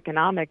to the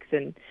economics.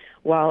 And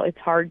while it's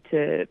hard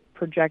to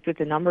project what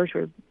the numbers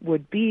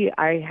would be,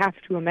 I have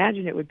to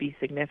imagine it would be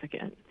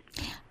significant.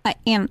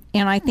 And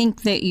I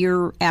think that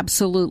you're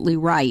absolutely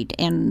right.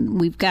 And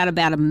we've got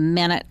about a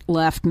minute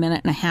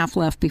and a half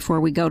left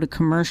before we go to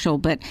commercial.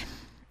 But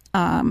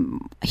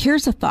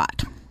here's a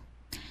thought.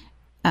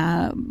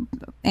 And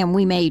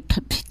we may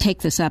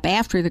take this up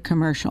after the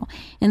commercial.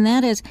 And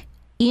that is,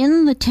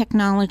 in the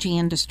technology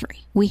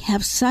industry, we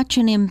have such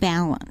an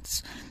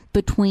imbalance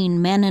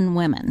between men and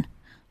women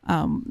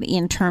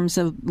in terms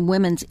of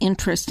women's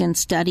interest in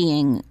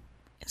studying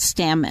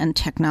STEM and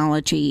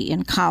technology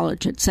in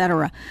college,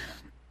 etc.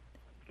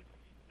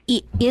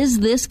 Is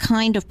this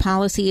kind of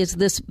policy, is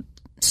this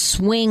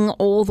swing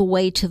all the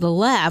way to the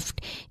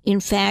left, in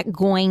fact,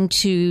 going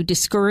to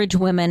discourage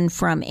women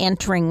from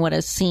entering what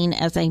is seen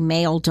as a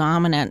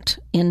male-dominant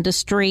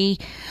industry?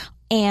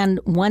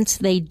 And once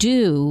they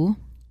do,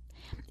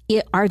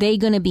 are they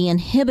going to be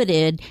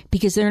inhibited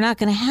because they're not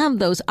going to have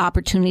those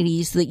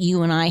opportunities that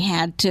you and I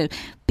had to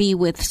be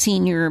with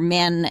senior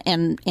men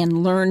and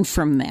learn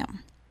from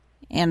them?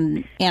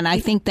 And I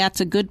think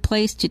that's a good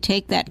place to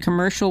take that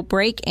commercial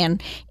break.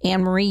 And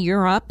Anne-Marie,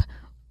 you're up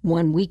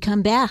when we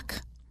come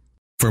back.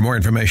 For more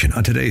information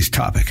on today's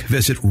topic,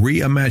 visit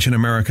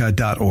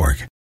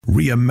reimagineamerica.org.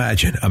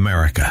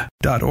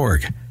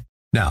 reimagineamerica.org.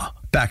 Now,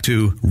 back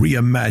to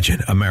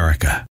Reimagine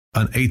America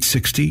on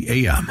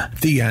 860 AM.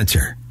 The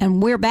Answer.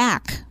 And we're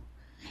back.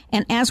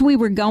 And as we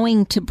were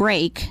going to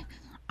break,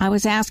 I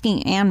was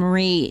asking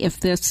Anne-Marie if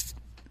this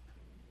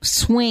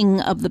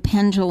swing of the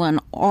pendulum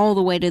all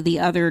the way to the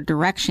other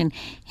direction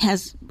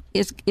is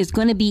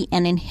going to be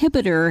an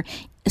inhibitor,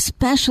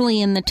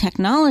 especially in the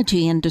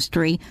technology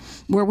industry,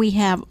 where we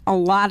have a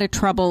lot of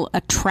trouble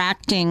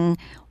attracting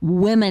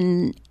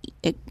women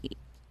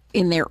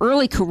in their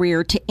early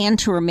career to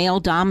enter a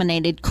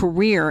male-dominated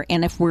career.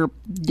 And if we're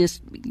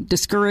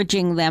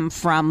discouraging them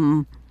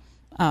from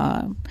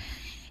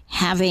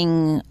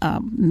having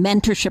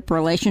mentorship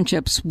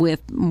relationships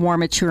with more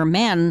mature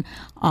men,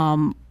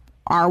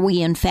 are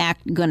we, in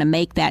fact, going to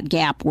make that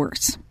gap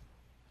worse?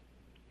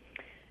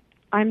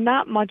 I'm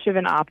not much of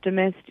an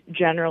optimist,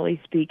 generally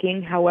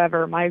speaking.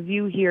 However, my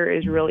view here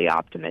is really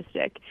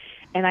optimistic.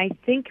 And I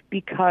think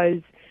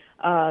because,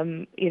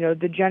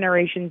 the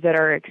generations that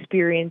are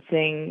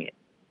experiencing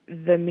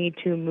the Me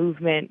Too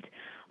movement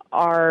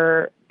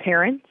are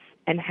parents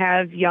and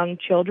have young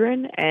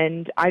children.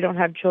 And I don't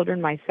have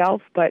children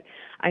myself, but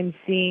I'm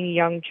seeing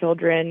young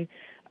children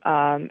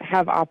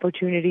have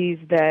opportunities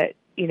that,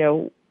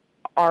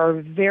 are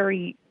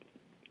very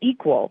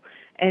equal,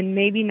 and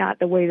maybe not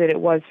the way that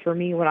it was for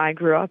me when I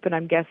grew up, and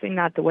I'm guessing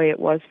not the way it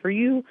was for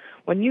you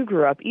when you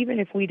grew up. Even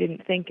if we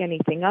didn't think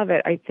anything of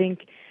it, I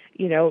think,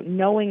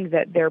 knowing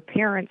that their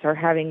parents are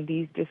having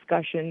these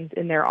discussions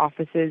in their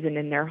offices and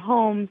in their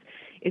homes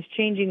is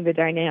changing the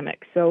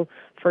dynamic. So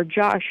for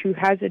Josh, who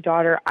has a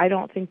daughter, I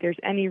don't think there's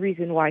any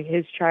reason why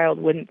his child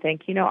wouldn't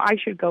think, I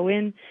shouldn't go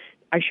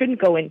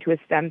into a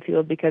STEM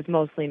field because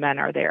mostly men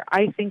are there.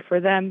 I think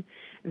for them,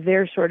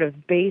 their sort of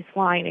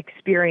baseline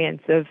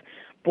experience of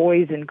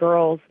boys and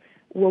girls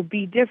will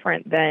be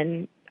different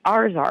than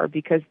ours are,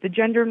 because the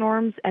gender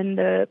norms and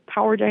the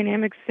power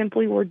dynamics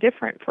simply were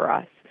different for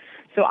us.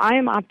 So I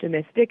am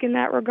optimistic in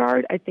that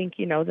regard. I think,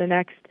 the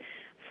next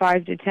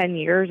 5 to 10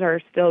 years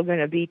are still going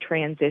to be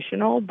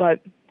transitional,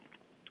 but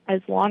as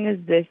long as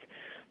this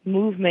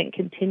movement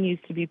continues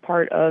to be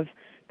part of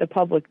the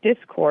public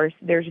discourse,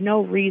 there's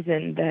no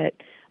reason that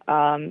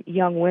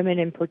young women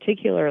in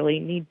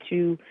particularly need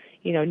to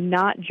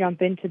not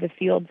jump into the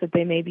fields that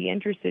they may be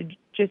interested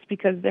just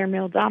because they're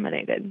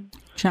male-dominated.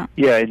 Sure.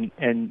 Yeah,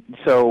 and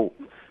so,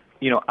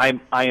 I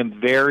am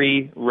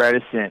very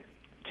reticent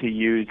to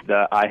use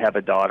the "I have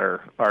a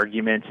daughter"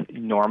 argument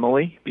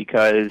normally,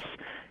 because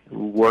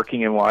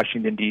working in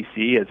Washington,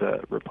 D.C. as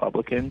a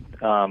Republican,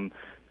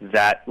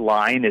 that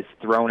line is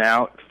thrown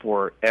out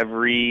for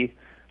every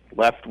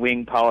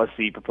left-wing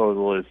policy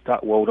proposal is,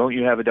 well, don't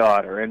you have a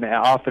daughter? And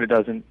often it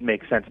doesn't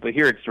make sense, but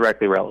here it's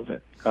directly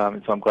relevant.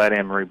 And so I'm glad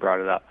Anne-Marie brought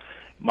it up.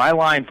 My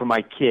line for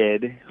my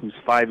kid, who's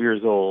 5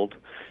 years old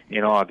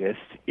in August,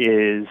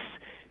 is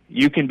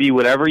you can be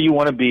whatever you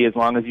want to be as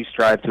long as you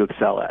strive to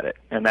excel at it.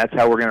 And that's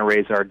how we're going to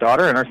raise our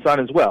daughter and our son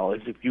as well.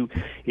 Is if you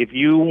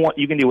want,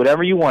 you can do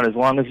whatever you want as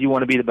long as you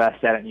want to be the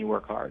best at it and you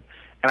work hard.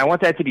 And I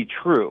want that to be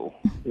true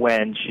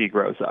when she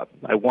grows up.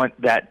 I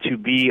want that to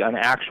be an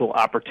actual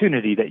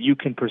opportunity that you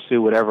can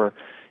pursue whatever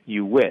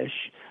you wish.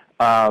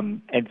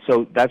 And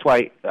so that's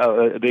why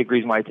a big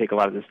reason why I take a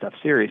lot of this stuff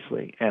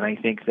seriously. And I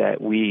think that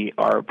we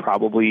are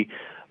probably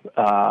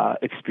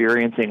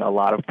experiencing a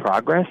lot of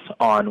progress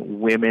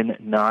on women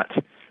not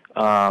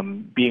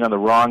being on the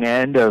wrong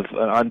end of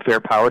an unfair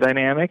power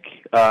dynamic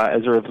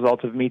as a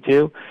result of Me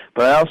Too.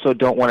 But I also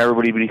don't want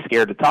everybody to be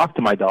scared to talk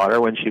to my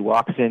daughter when she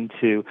walks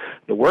into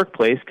the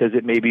workplace, because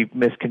it may be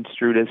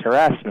misconstrued as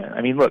harassment.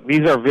 I mean, look,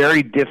 these are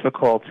very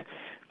difficult.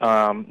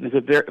 There's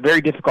a very,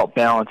 very difficult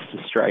balance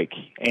to strike,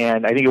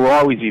 and I think it will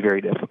always be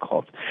very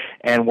difficult.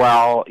 And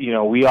while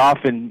we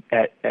often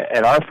at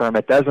our firm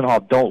at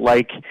Desenhall don't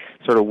like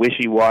sort of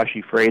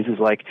wishy-washy phrases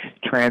like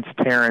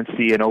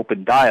transparency and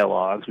open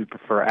dialogues, we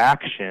prefer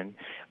action.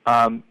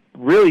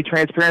 really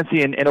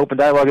transparency and open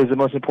dialogue is the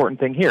most important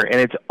thing here,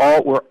 and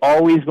we're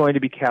always going to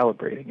be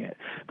calibrating it.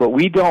 But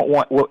we don't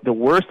want the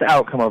worst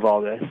outcome of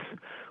all this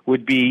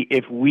would be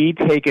if we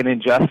take an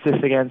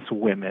injustice against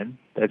women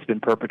that's been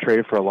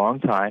perpetrated for a long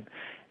time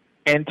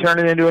and turn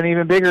it into an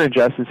even bigger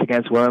injustice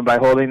against women by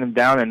holding them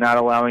down and not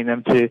allowing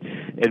them to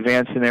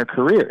advance in their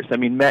careers. I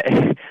mean,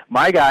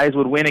 my guys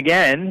would win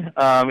again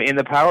in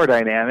the power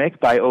dynamic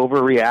by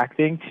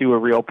overreacting to a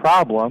real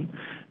problem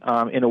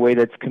in a way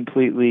that's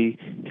completely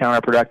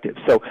counterproductive.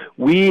 So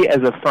we as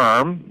a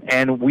firm,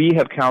 and we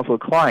have counseled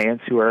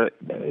clients who are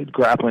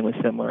grappling with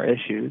similar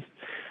issues,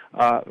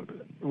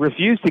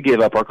 refuse to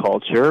give up our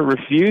culture,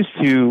 refuse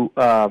to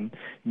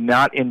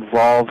not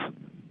involve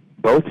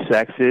both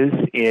sexes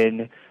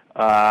in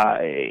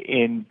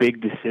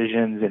big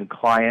decisions and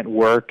client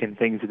work and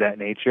things of that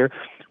nature.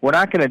 We're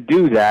not going to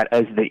do that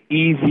as the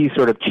easy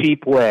sort of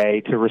cheap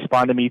way to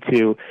respond to Me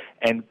Too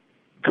and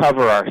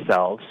cover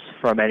ourselves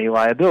from any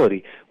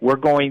liability. We're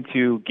going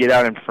to get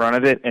out in front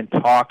of it and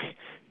talk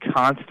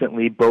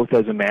constantly, both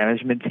as a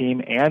management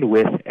team and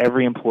with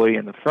every employee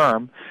in the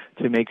firm,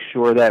 to make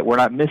sure that we're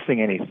not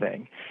missing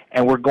anything.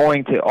 And we're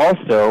going to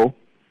also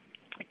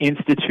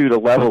institute a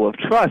level of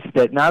trust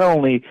that not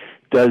only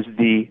does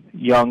the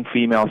young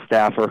female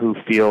staffer who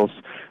feels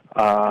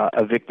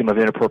a victim of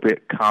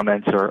inappropriate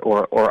comments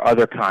or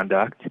other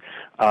conduct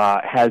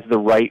has the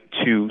right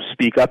to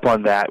speak up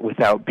on that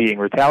without being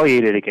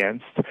retaliated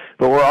against,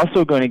 but we're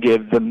also going to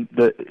give them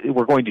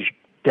we're going to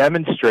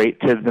demonstrate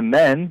to the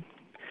men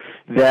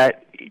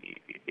that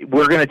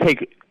we're going to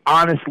take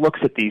honest looks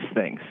at these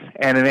things,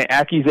 and an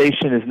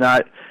accusation is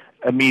not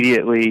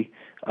immediately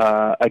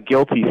a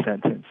guilty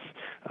sentence.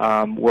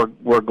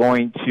 We're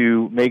going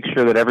to make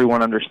sure that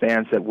everyone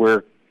understands that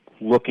we're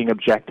looking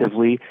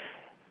objectively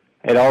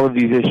at all of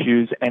these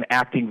issues and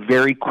acting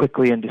very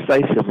quickly and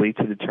decisively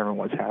to determine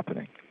what's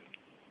happening.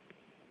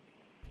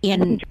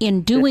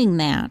 In doing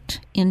that,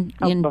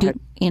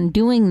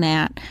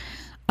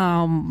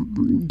 how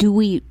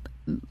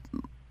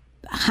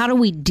do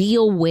we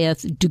deal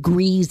with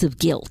degrees of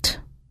guilt?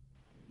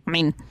 I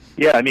mean,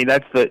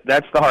 that's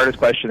the hardest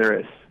question there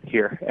is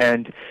here,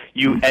 and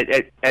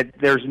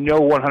there's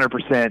no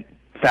 100%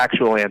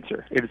 factual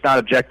answer. It's not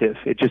objective.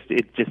 It just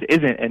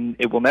isn't, and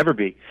it will never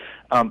be.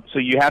 So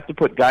you have to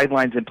put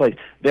guidelines in place.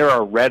 There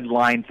are red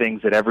line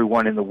things that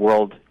everyone in the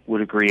world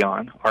would agree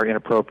on are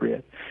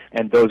inappropriate,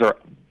 and those are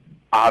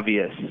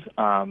obvious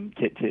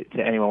to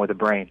anyone with a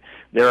brain.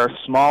 There are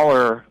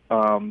smaller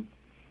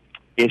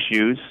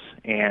issues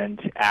and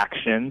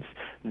actions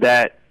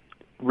that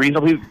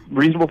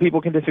reasonable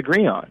people can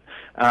disagree on.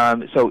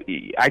 So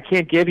I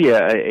can't give you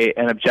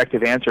an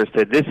objective answer as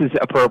to this is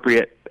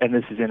appropriate and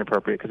this is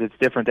inappropriate, because it's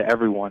different to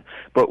everyone.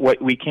 But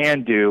what we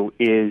can do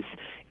is,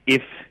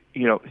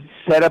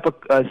 set up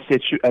a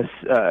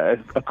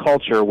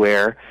culture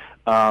where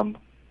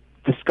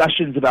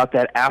discussions about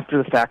that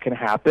after the fact can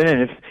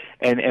happen,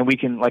 and we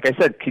can, like I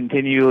said,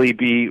 continually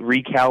be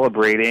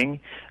recalibrating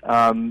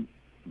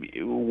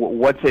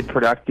what's a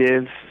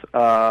productive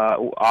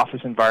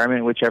office environment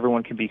in which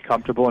everyone can be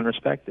comfortable and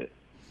respected.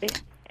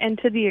 And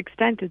to the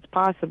extent it's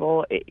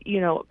possible,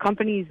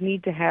 companies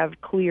need to have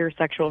clear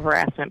sexual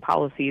harassment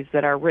policies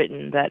that are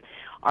written, that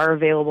are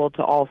available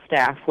to all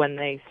staff when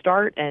they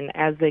start and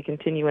as they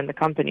continue in the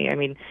company. I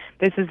mean,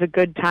 this is a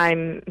good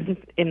time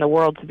in the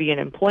world to be an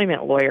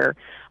employment lawyer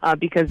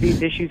because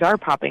these issues are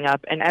popping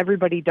up, and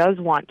everybody does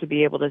want to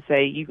be able to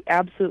say, you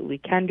absolutely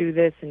can do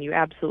this and you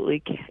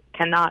absolutely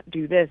cannot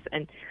do this.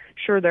 And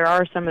sure, there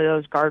are some of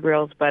those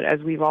guardrails, but as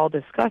we've all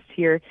discussed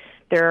here,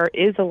 there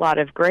is a lot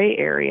of gray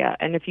area.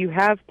 And if you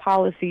have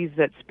policies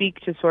that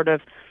speak to sort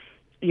of,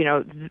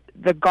 the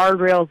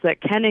guardrails that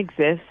can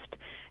exist,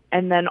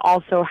 and then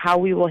also how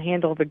we will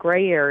handle the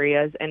gray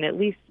areas, and at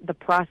least the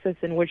process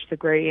in which the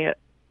gray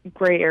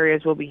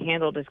areas will be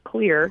handled is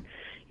clear,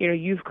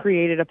 you've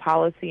created a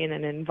policy and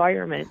an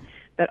environment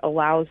that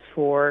allows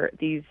for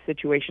these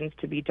situations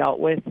to be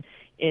dealt with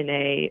in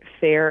a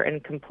fair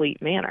and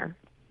complete manner.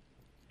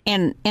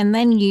 And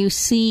then you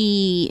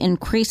see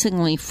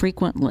increasingly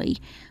frequently,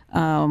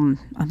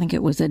 I think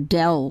it was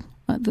Adele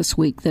this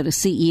week, that a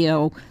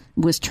CEO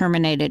was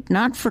terminated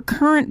not for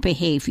current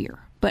behavior,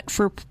 but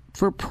for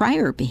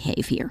prior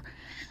behavior.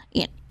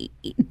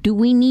 Do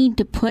we need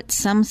to put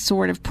some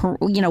sort of,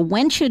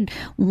 when should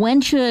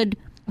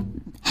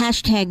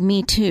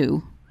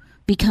 #MeToo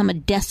become a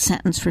death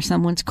sentence for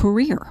someone's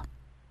career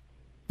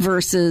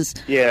versus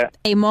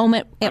a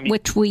moment at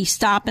which we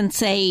stop and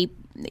say,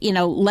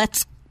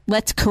 let's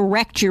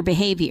correct your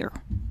behavior?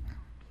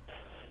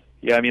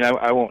 Yeah,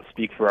 I won't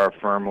speak for our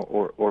firm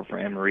or for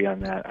Anne-Marie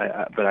on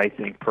that, but I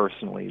think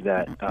personally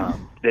that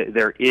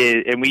there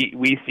is, and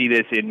we see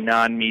this in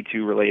non-Me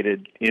Too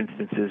related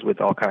instances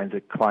with all kinds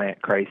of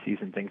client crises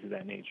and things of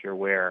that nature,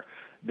 where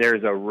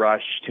there's a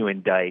rush to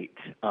indict,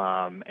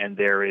 and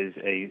there is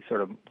a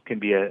sort of, can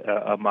be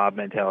a mob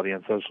mentality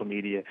on social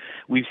media.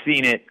 We've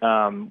seen it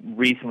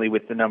recently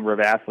with the number of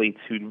athletes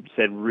who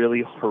said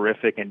really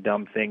horrific and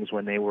dumb things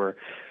when they were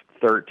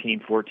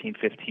 13, 14,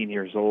 15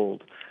 years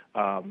old.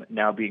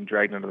 now being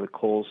dragged under the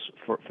coals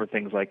for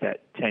things like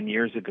that 10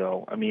 years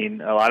ago. I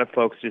mean, a lot of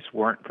folks just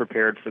weren't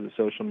prepared for the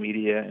social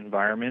media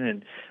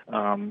environment,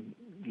 and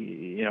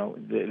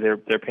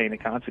they're paying the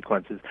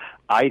consequences.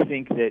 I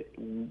think that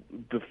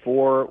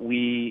before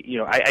we,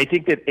 I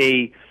think that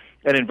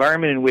an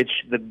environment in which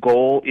the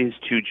goal is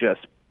to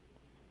just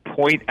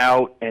point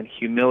out and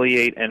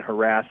humiliate and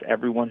harass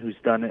everyone who's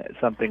done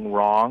something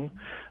wrong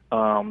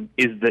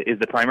is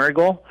the primary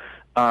goal.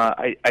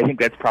 I think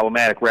that's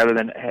problematic, rather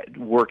than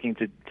working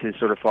to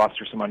sort of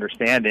foster some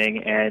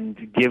understanding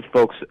and give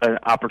folks an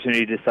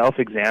opportunity to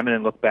self-examine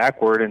and look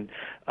backward and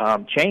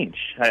change.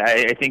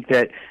 I think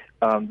that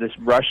this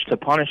rush to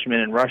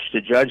punishment and rush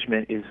to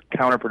judgment is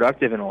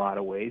counterproductive in a lot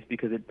of ways,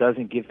 because it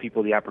doesn't give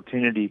people the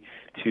opportunity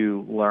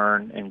to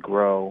learn and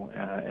grow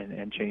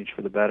and change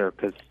for the better,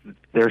 because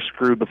they're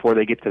screwed before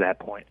they get to that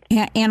point.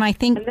 Yeah, and I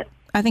think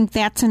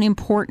that's an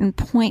important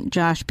point,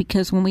 Josh,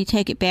 because when we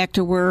take it back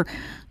to where,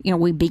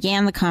 we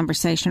began the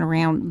conversation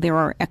around there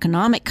are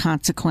economic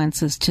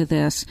consequences to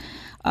this,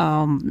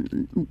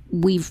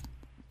 we've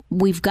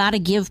got to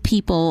give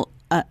people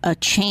a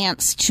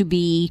chance to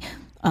be.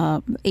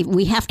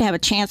 We have to have a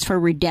chance for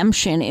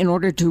redemption in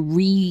order to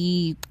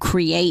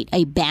recreate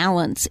a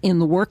balance in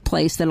the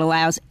workplace that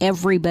allows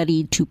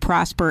everybody to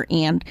prosper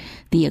and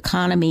the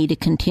economy to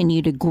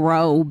continue to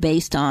grow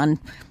based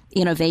on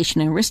innovation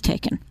and risk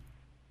taking.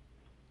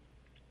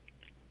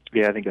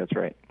 Yeah, I think that's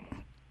right.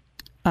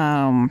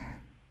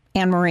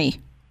 Anne-Marie.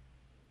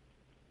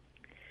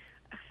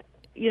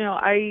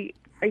 I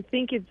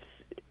think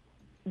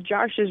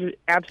Josh is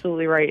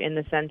absolutely right in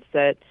the sense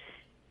that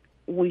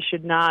we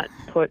should not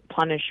put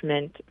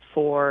punishment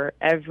for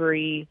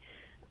every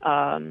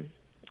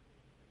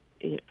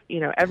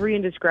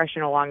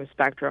indiscretion along the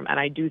spectrum. And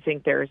I do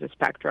think there is a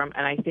spectrum.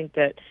 And I think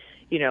that,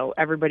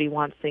 everybody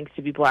wants things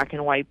to be black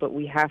and white, but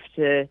we have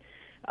to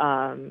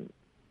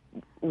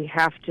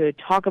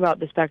talk about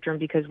the spectrum,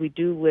 because we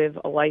do live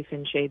a life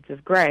in shades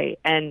of gray.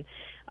 And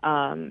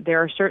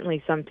there are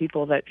certainly some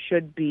people that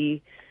should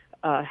be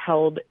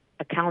held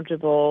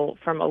accountable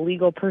from a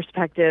legal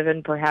perspective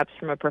and perhaps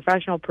from a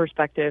professional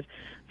perspective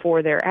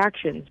for their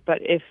actions. But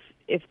if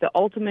the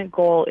ultimate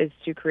goal is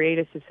to create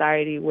a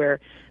society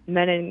where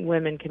men and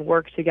women can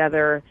work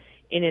together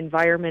in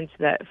environments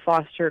that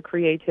foster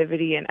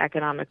creativity and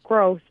economic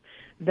growth,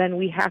 then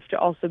we have to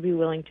also be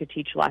willing to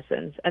teach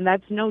lessons. And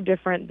that's no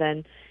different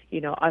than,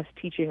 us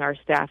teaching our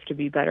staff to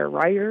be better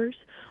writers,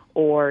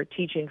 or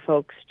teaching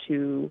folks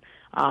to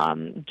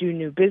do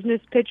new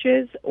business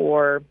pitches,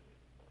 or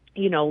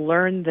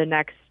learn the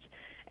next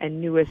and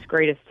newest,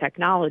 greatest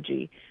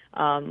technology.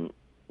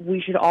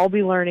 We should all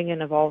be learning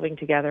and evolving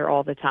together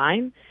all the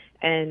time.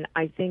 And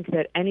I think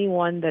that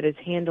anyone that is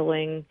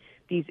handling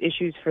these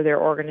issues for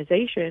their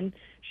organization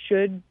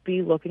should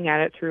be looking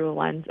at it through a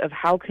lens of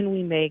how can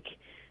we make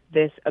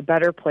this a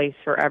better place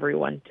for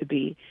everyone to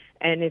be.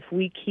 And if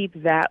we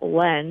keep that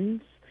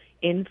lens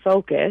in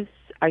focus,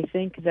 I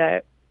think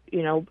that,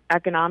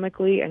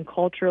 economically and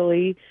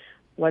culturally,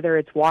 whether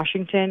it's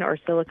Washington or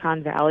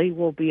Silicon Valley,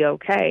 will be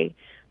okay.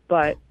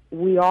 But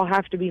we all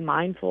have to be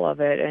mindful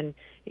of it. And,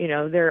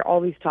 there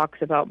always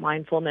talks about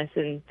mindfulness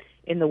in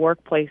the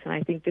workplace. And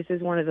I think this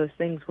is one of those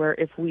things where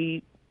if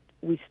we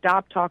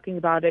stop talking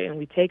about it and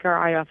we take our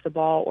eye off the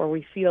ball, or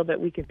we feel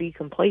that we could be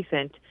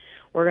complacent,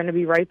 we're going to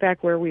be right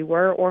back where we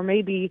were, or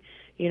maybe,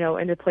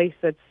 in a place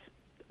that's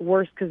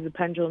worse because the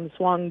pendulum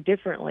swung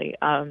differently.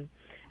 And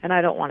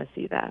I don't want to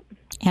see that.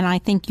 And I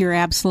think you're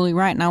absolutely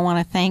right. And I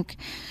want to thank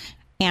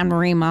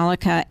Anne-Marie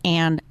Malika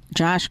and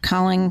Josh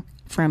Culling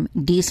from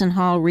Deason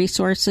Hall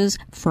Resources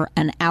for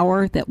an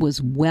hour that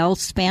was well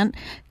spent.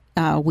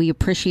 We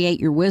appreciate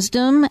your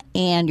wisdom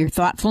and your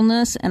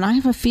thoughtfulness, and I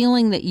have a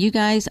feeling that you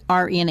guys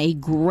are in a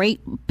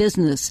great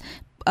business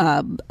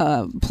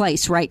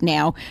place right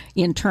now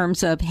in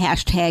terms of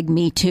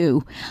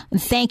 #MeToo.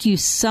 Thank you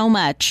so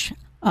much,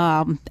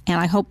 and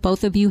I hope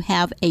both of you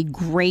have a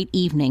great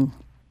evening.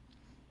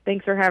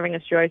 Thanks for having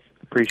us, Joyce.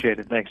 Appreciate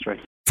it. Thanks, Joyce.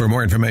 For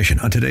more information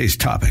on today's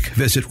topic,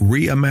 visit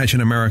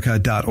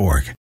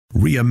reimagineamerica.org.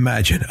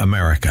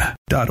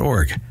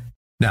 reimagineamerica.org.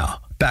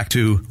 Now, back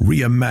to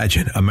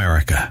Reimagine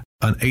America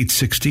on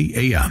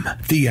 860 AM.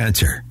 The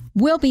Answer.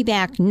 We'll be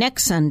back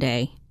next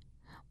Sunday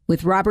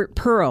with Robert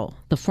Pearl,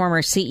 the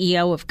former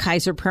CEO of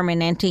Kaiser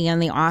Permanente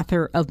and the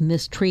author of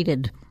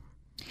Mistreated.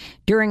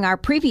 During our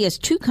previous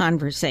two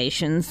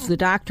conversations, the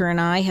doctor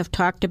and I have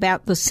talked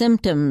about the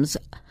symptoms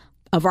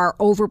of our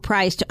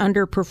overpriced,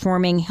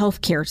 underperforming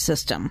healthcare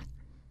system.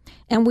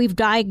 And we've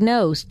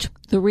diagnosed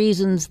the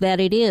reasons that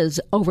it is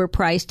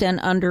overpriced and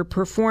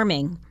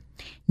underperforming.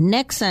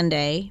 Next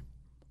Sunday,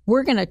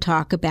 we're going to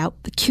talk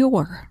about the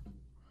cure,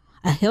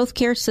 a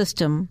healthcare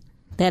system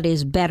that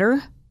is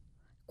better,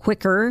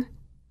 quicker,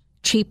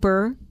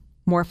 cheaper,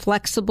 more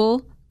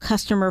flexible,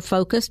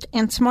 customer-focused,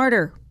 and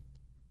smarter.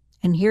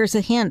 And here's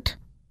a hint.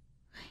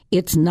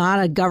 It's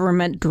not a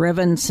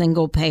government-driven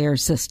single-payer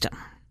system.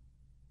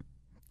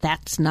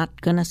 That's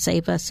not going to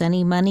save us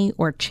any money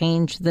or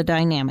change the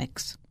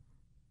dynamics.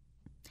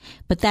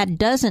 But that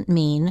doesn't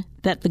mean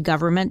that the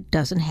government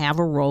doesn't have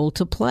a role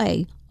to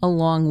play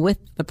along with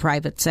the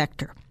private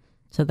sector.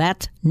 So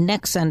that's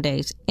next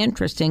Sunday's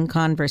interesting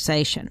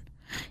conversation.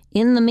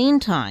 In the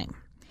meantime,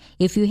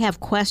 if you have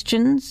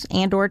questions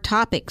and or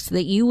topics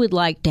that you would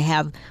like to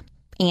have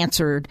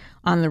answered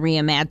on the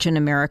Reimagine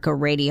America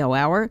Radio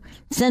Hour,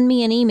 send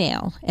me an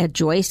email at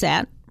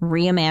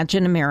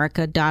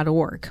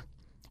joyce@reimagineamerica.org.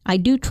 I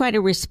do try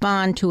to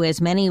respond to as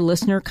many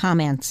listener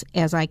comments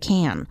as I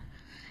can.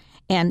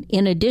 And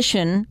in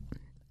addition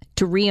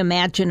to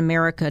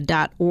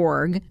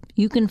reimagineamerica.org,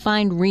 you can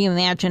find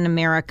Reimagine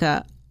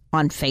America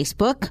on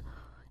Facebook.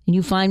 And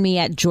you find me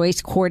at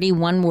Joyce Cordy,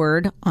 one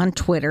word, on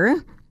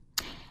Twitter.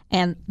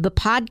 And the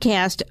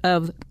podcast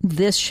of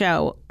this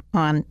show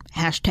on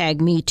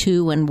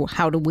 #MeToo and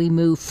How Do We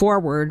Move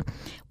Forward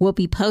will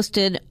be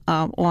posted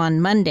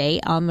on Monday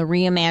on the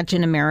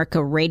Reimagine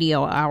America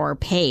Radio Hour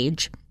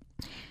page.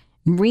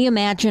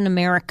 Reimagine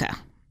America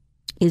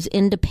is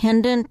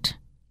independent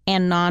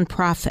and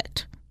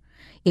nonprofit.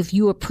 If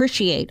you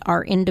appreciate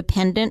our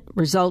independent,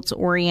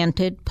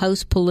 results-oriented,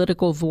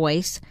 post-political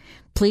voice,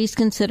 please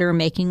consider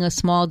making a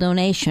small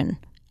donation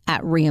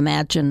at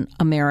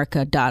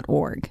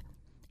reimagineamerica.org.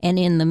 And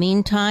in the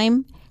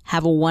meantime,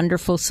 have a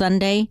wonderful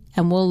Sunday,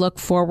 and we'll look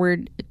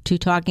forward to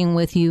talking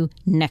with you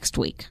next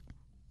week.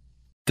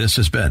 This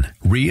has been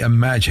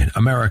Reimagine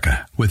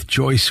America with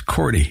Joyce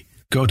Cordy.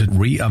 Go to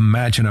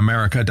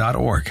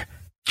reimagineamerica.org.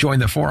 Join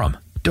the forum,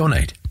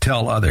 donate,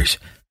 tell others,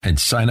 and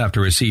sign up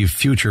to receive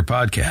future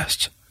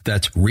podcasts.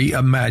 That's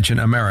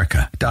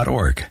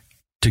reimagineamerica.org.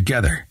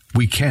 Together,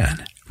 we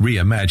can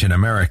reimagine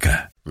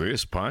America.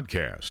 This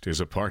podcast is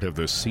a part of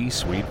the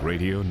C-Suite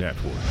Radio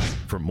Network.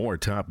 For more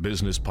top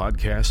business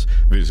podcasts,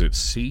 visit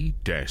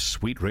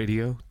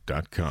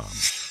c-suiteradio.com.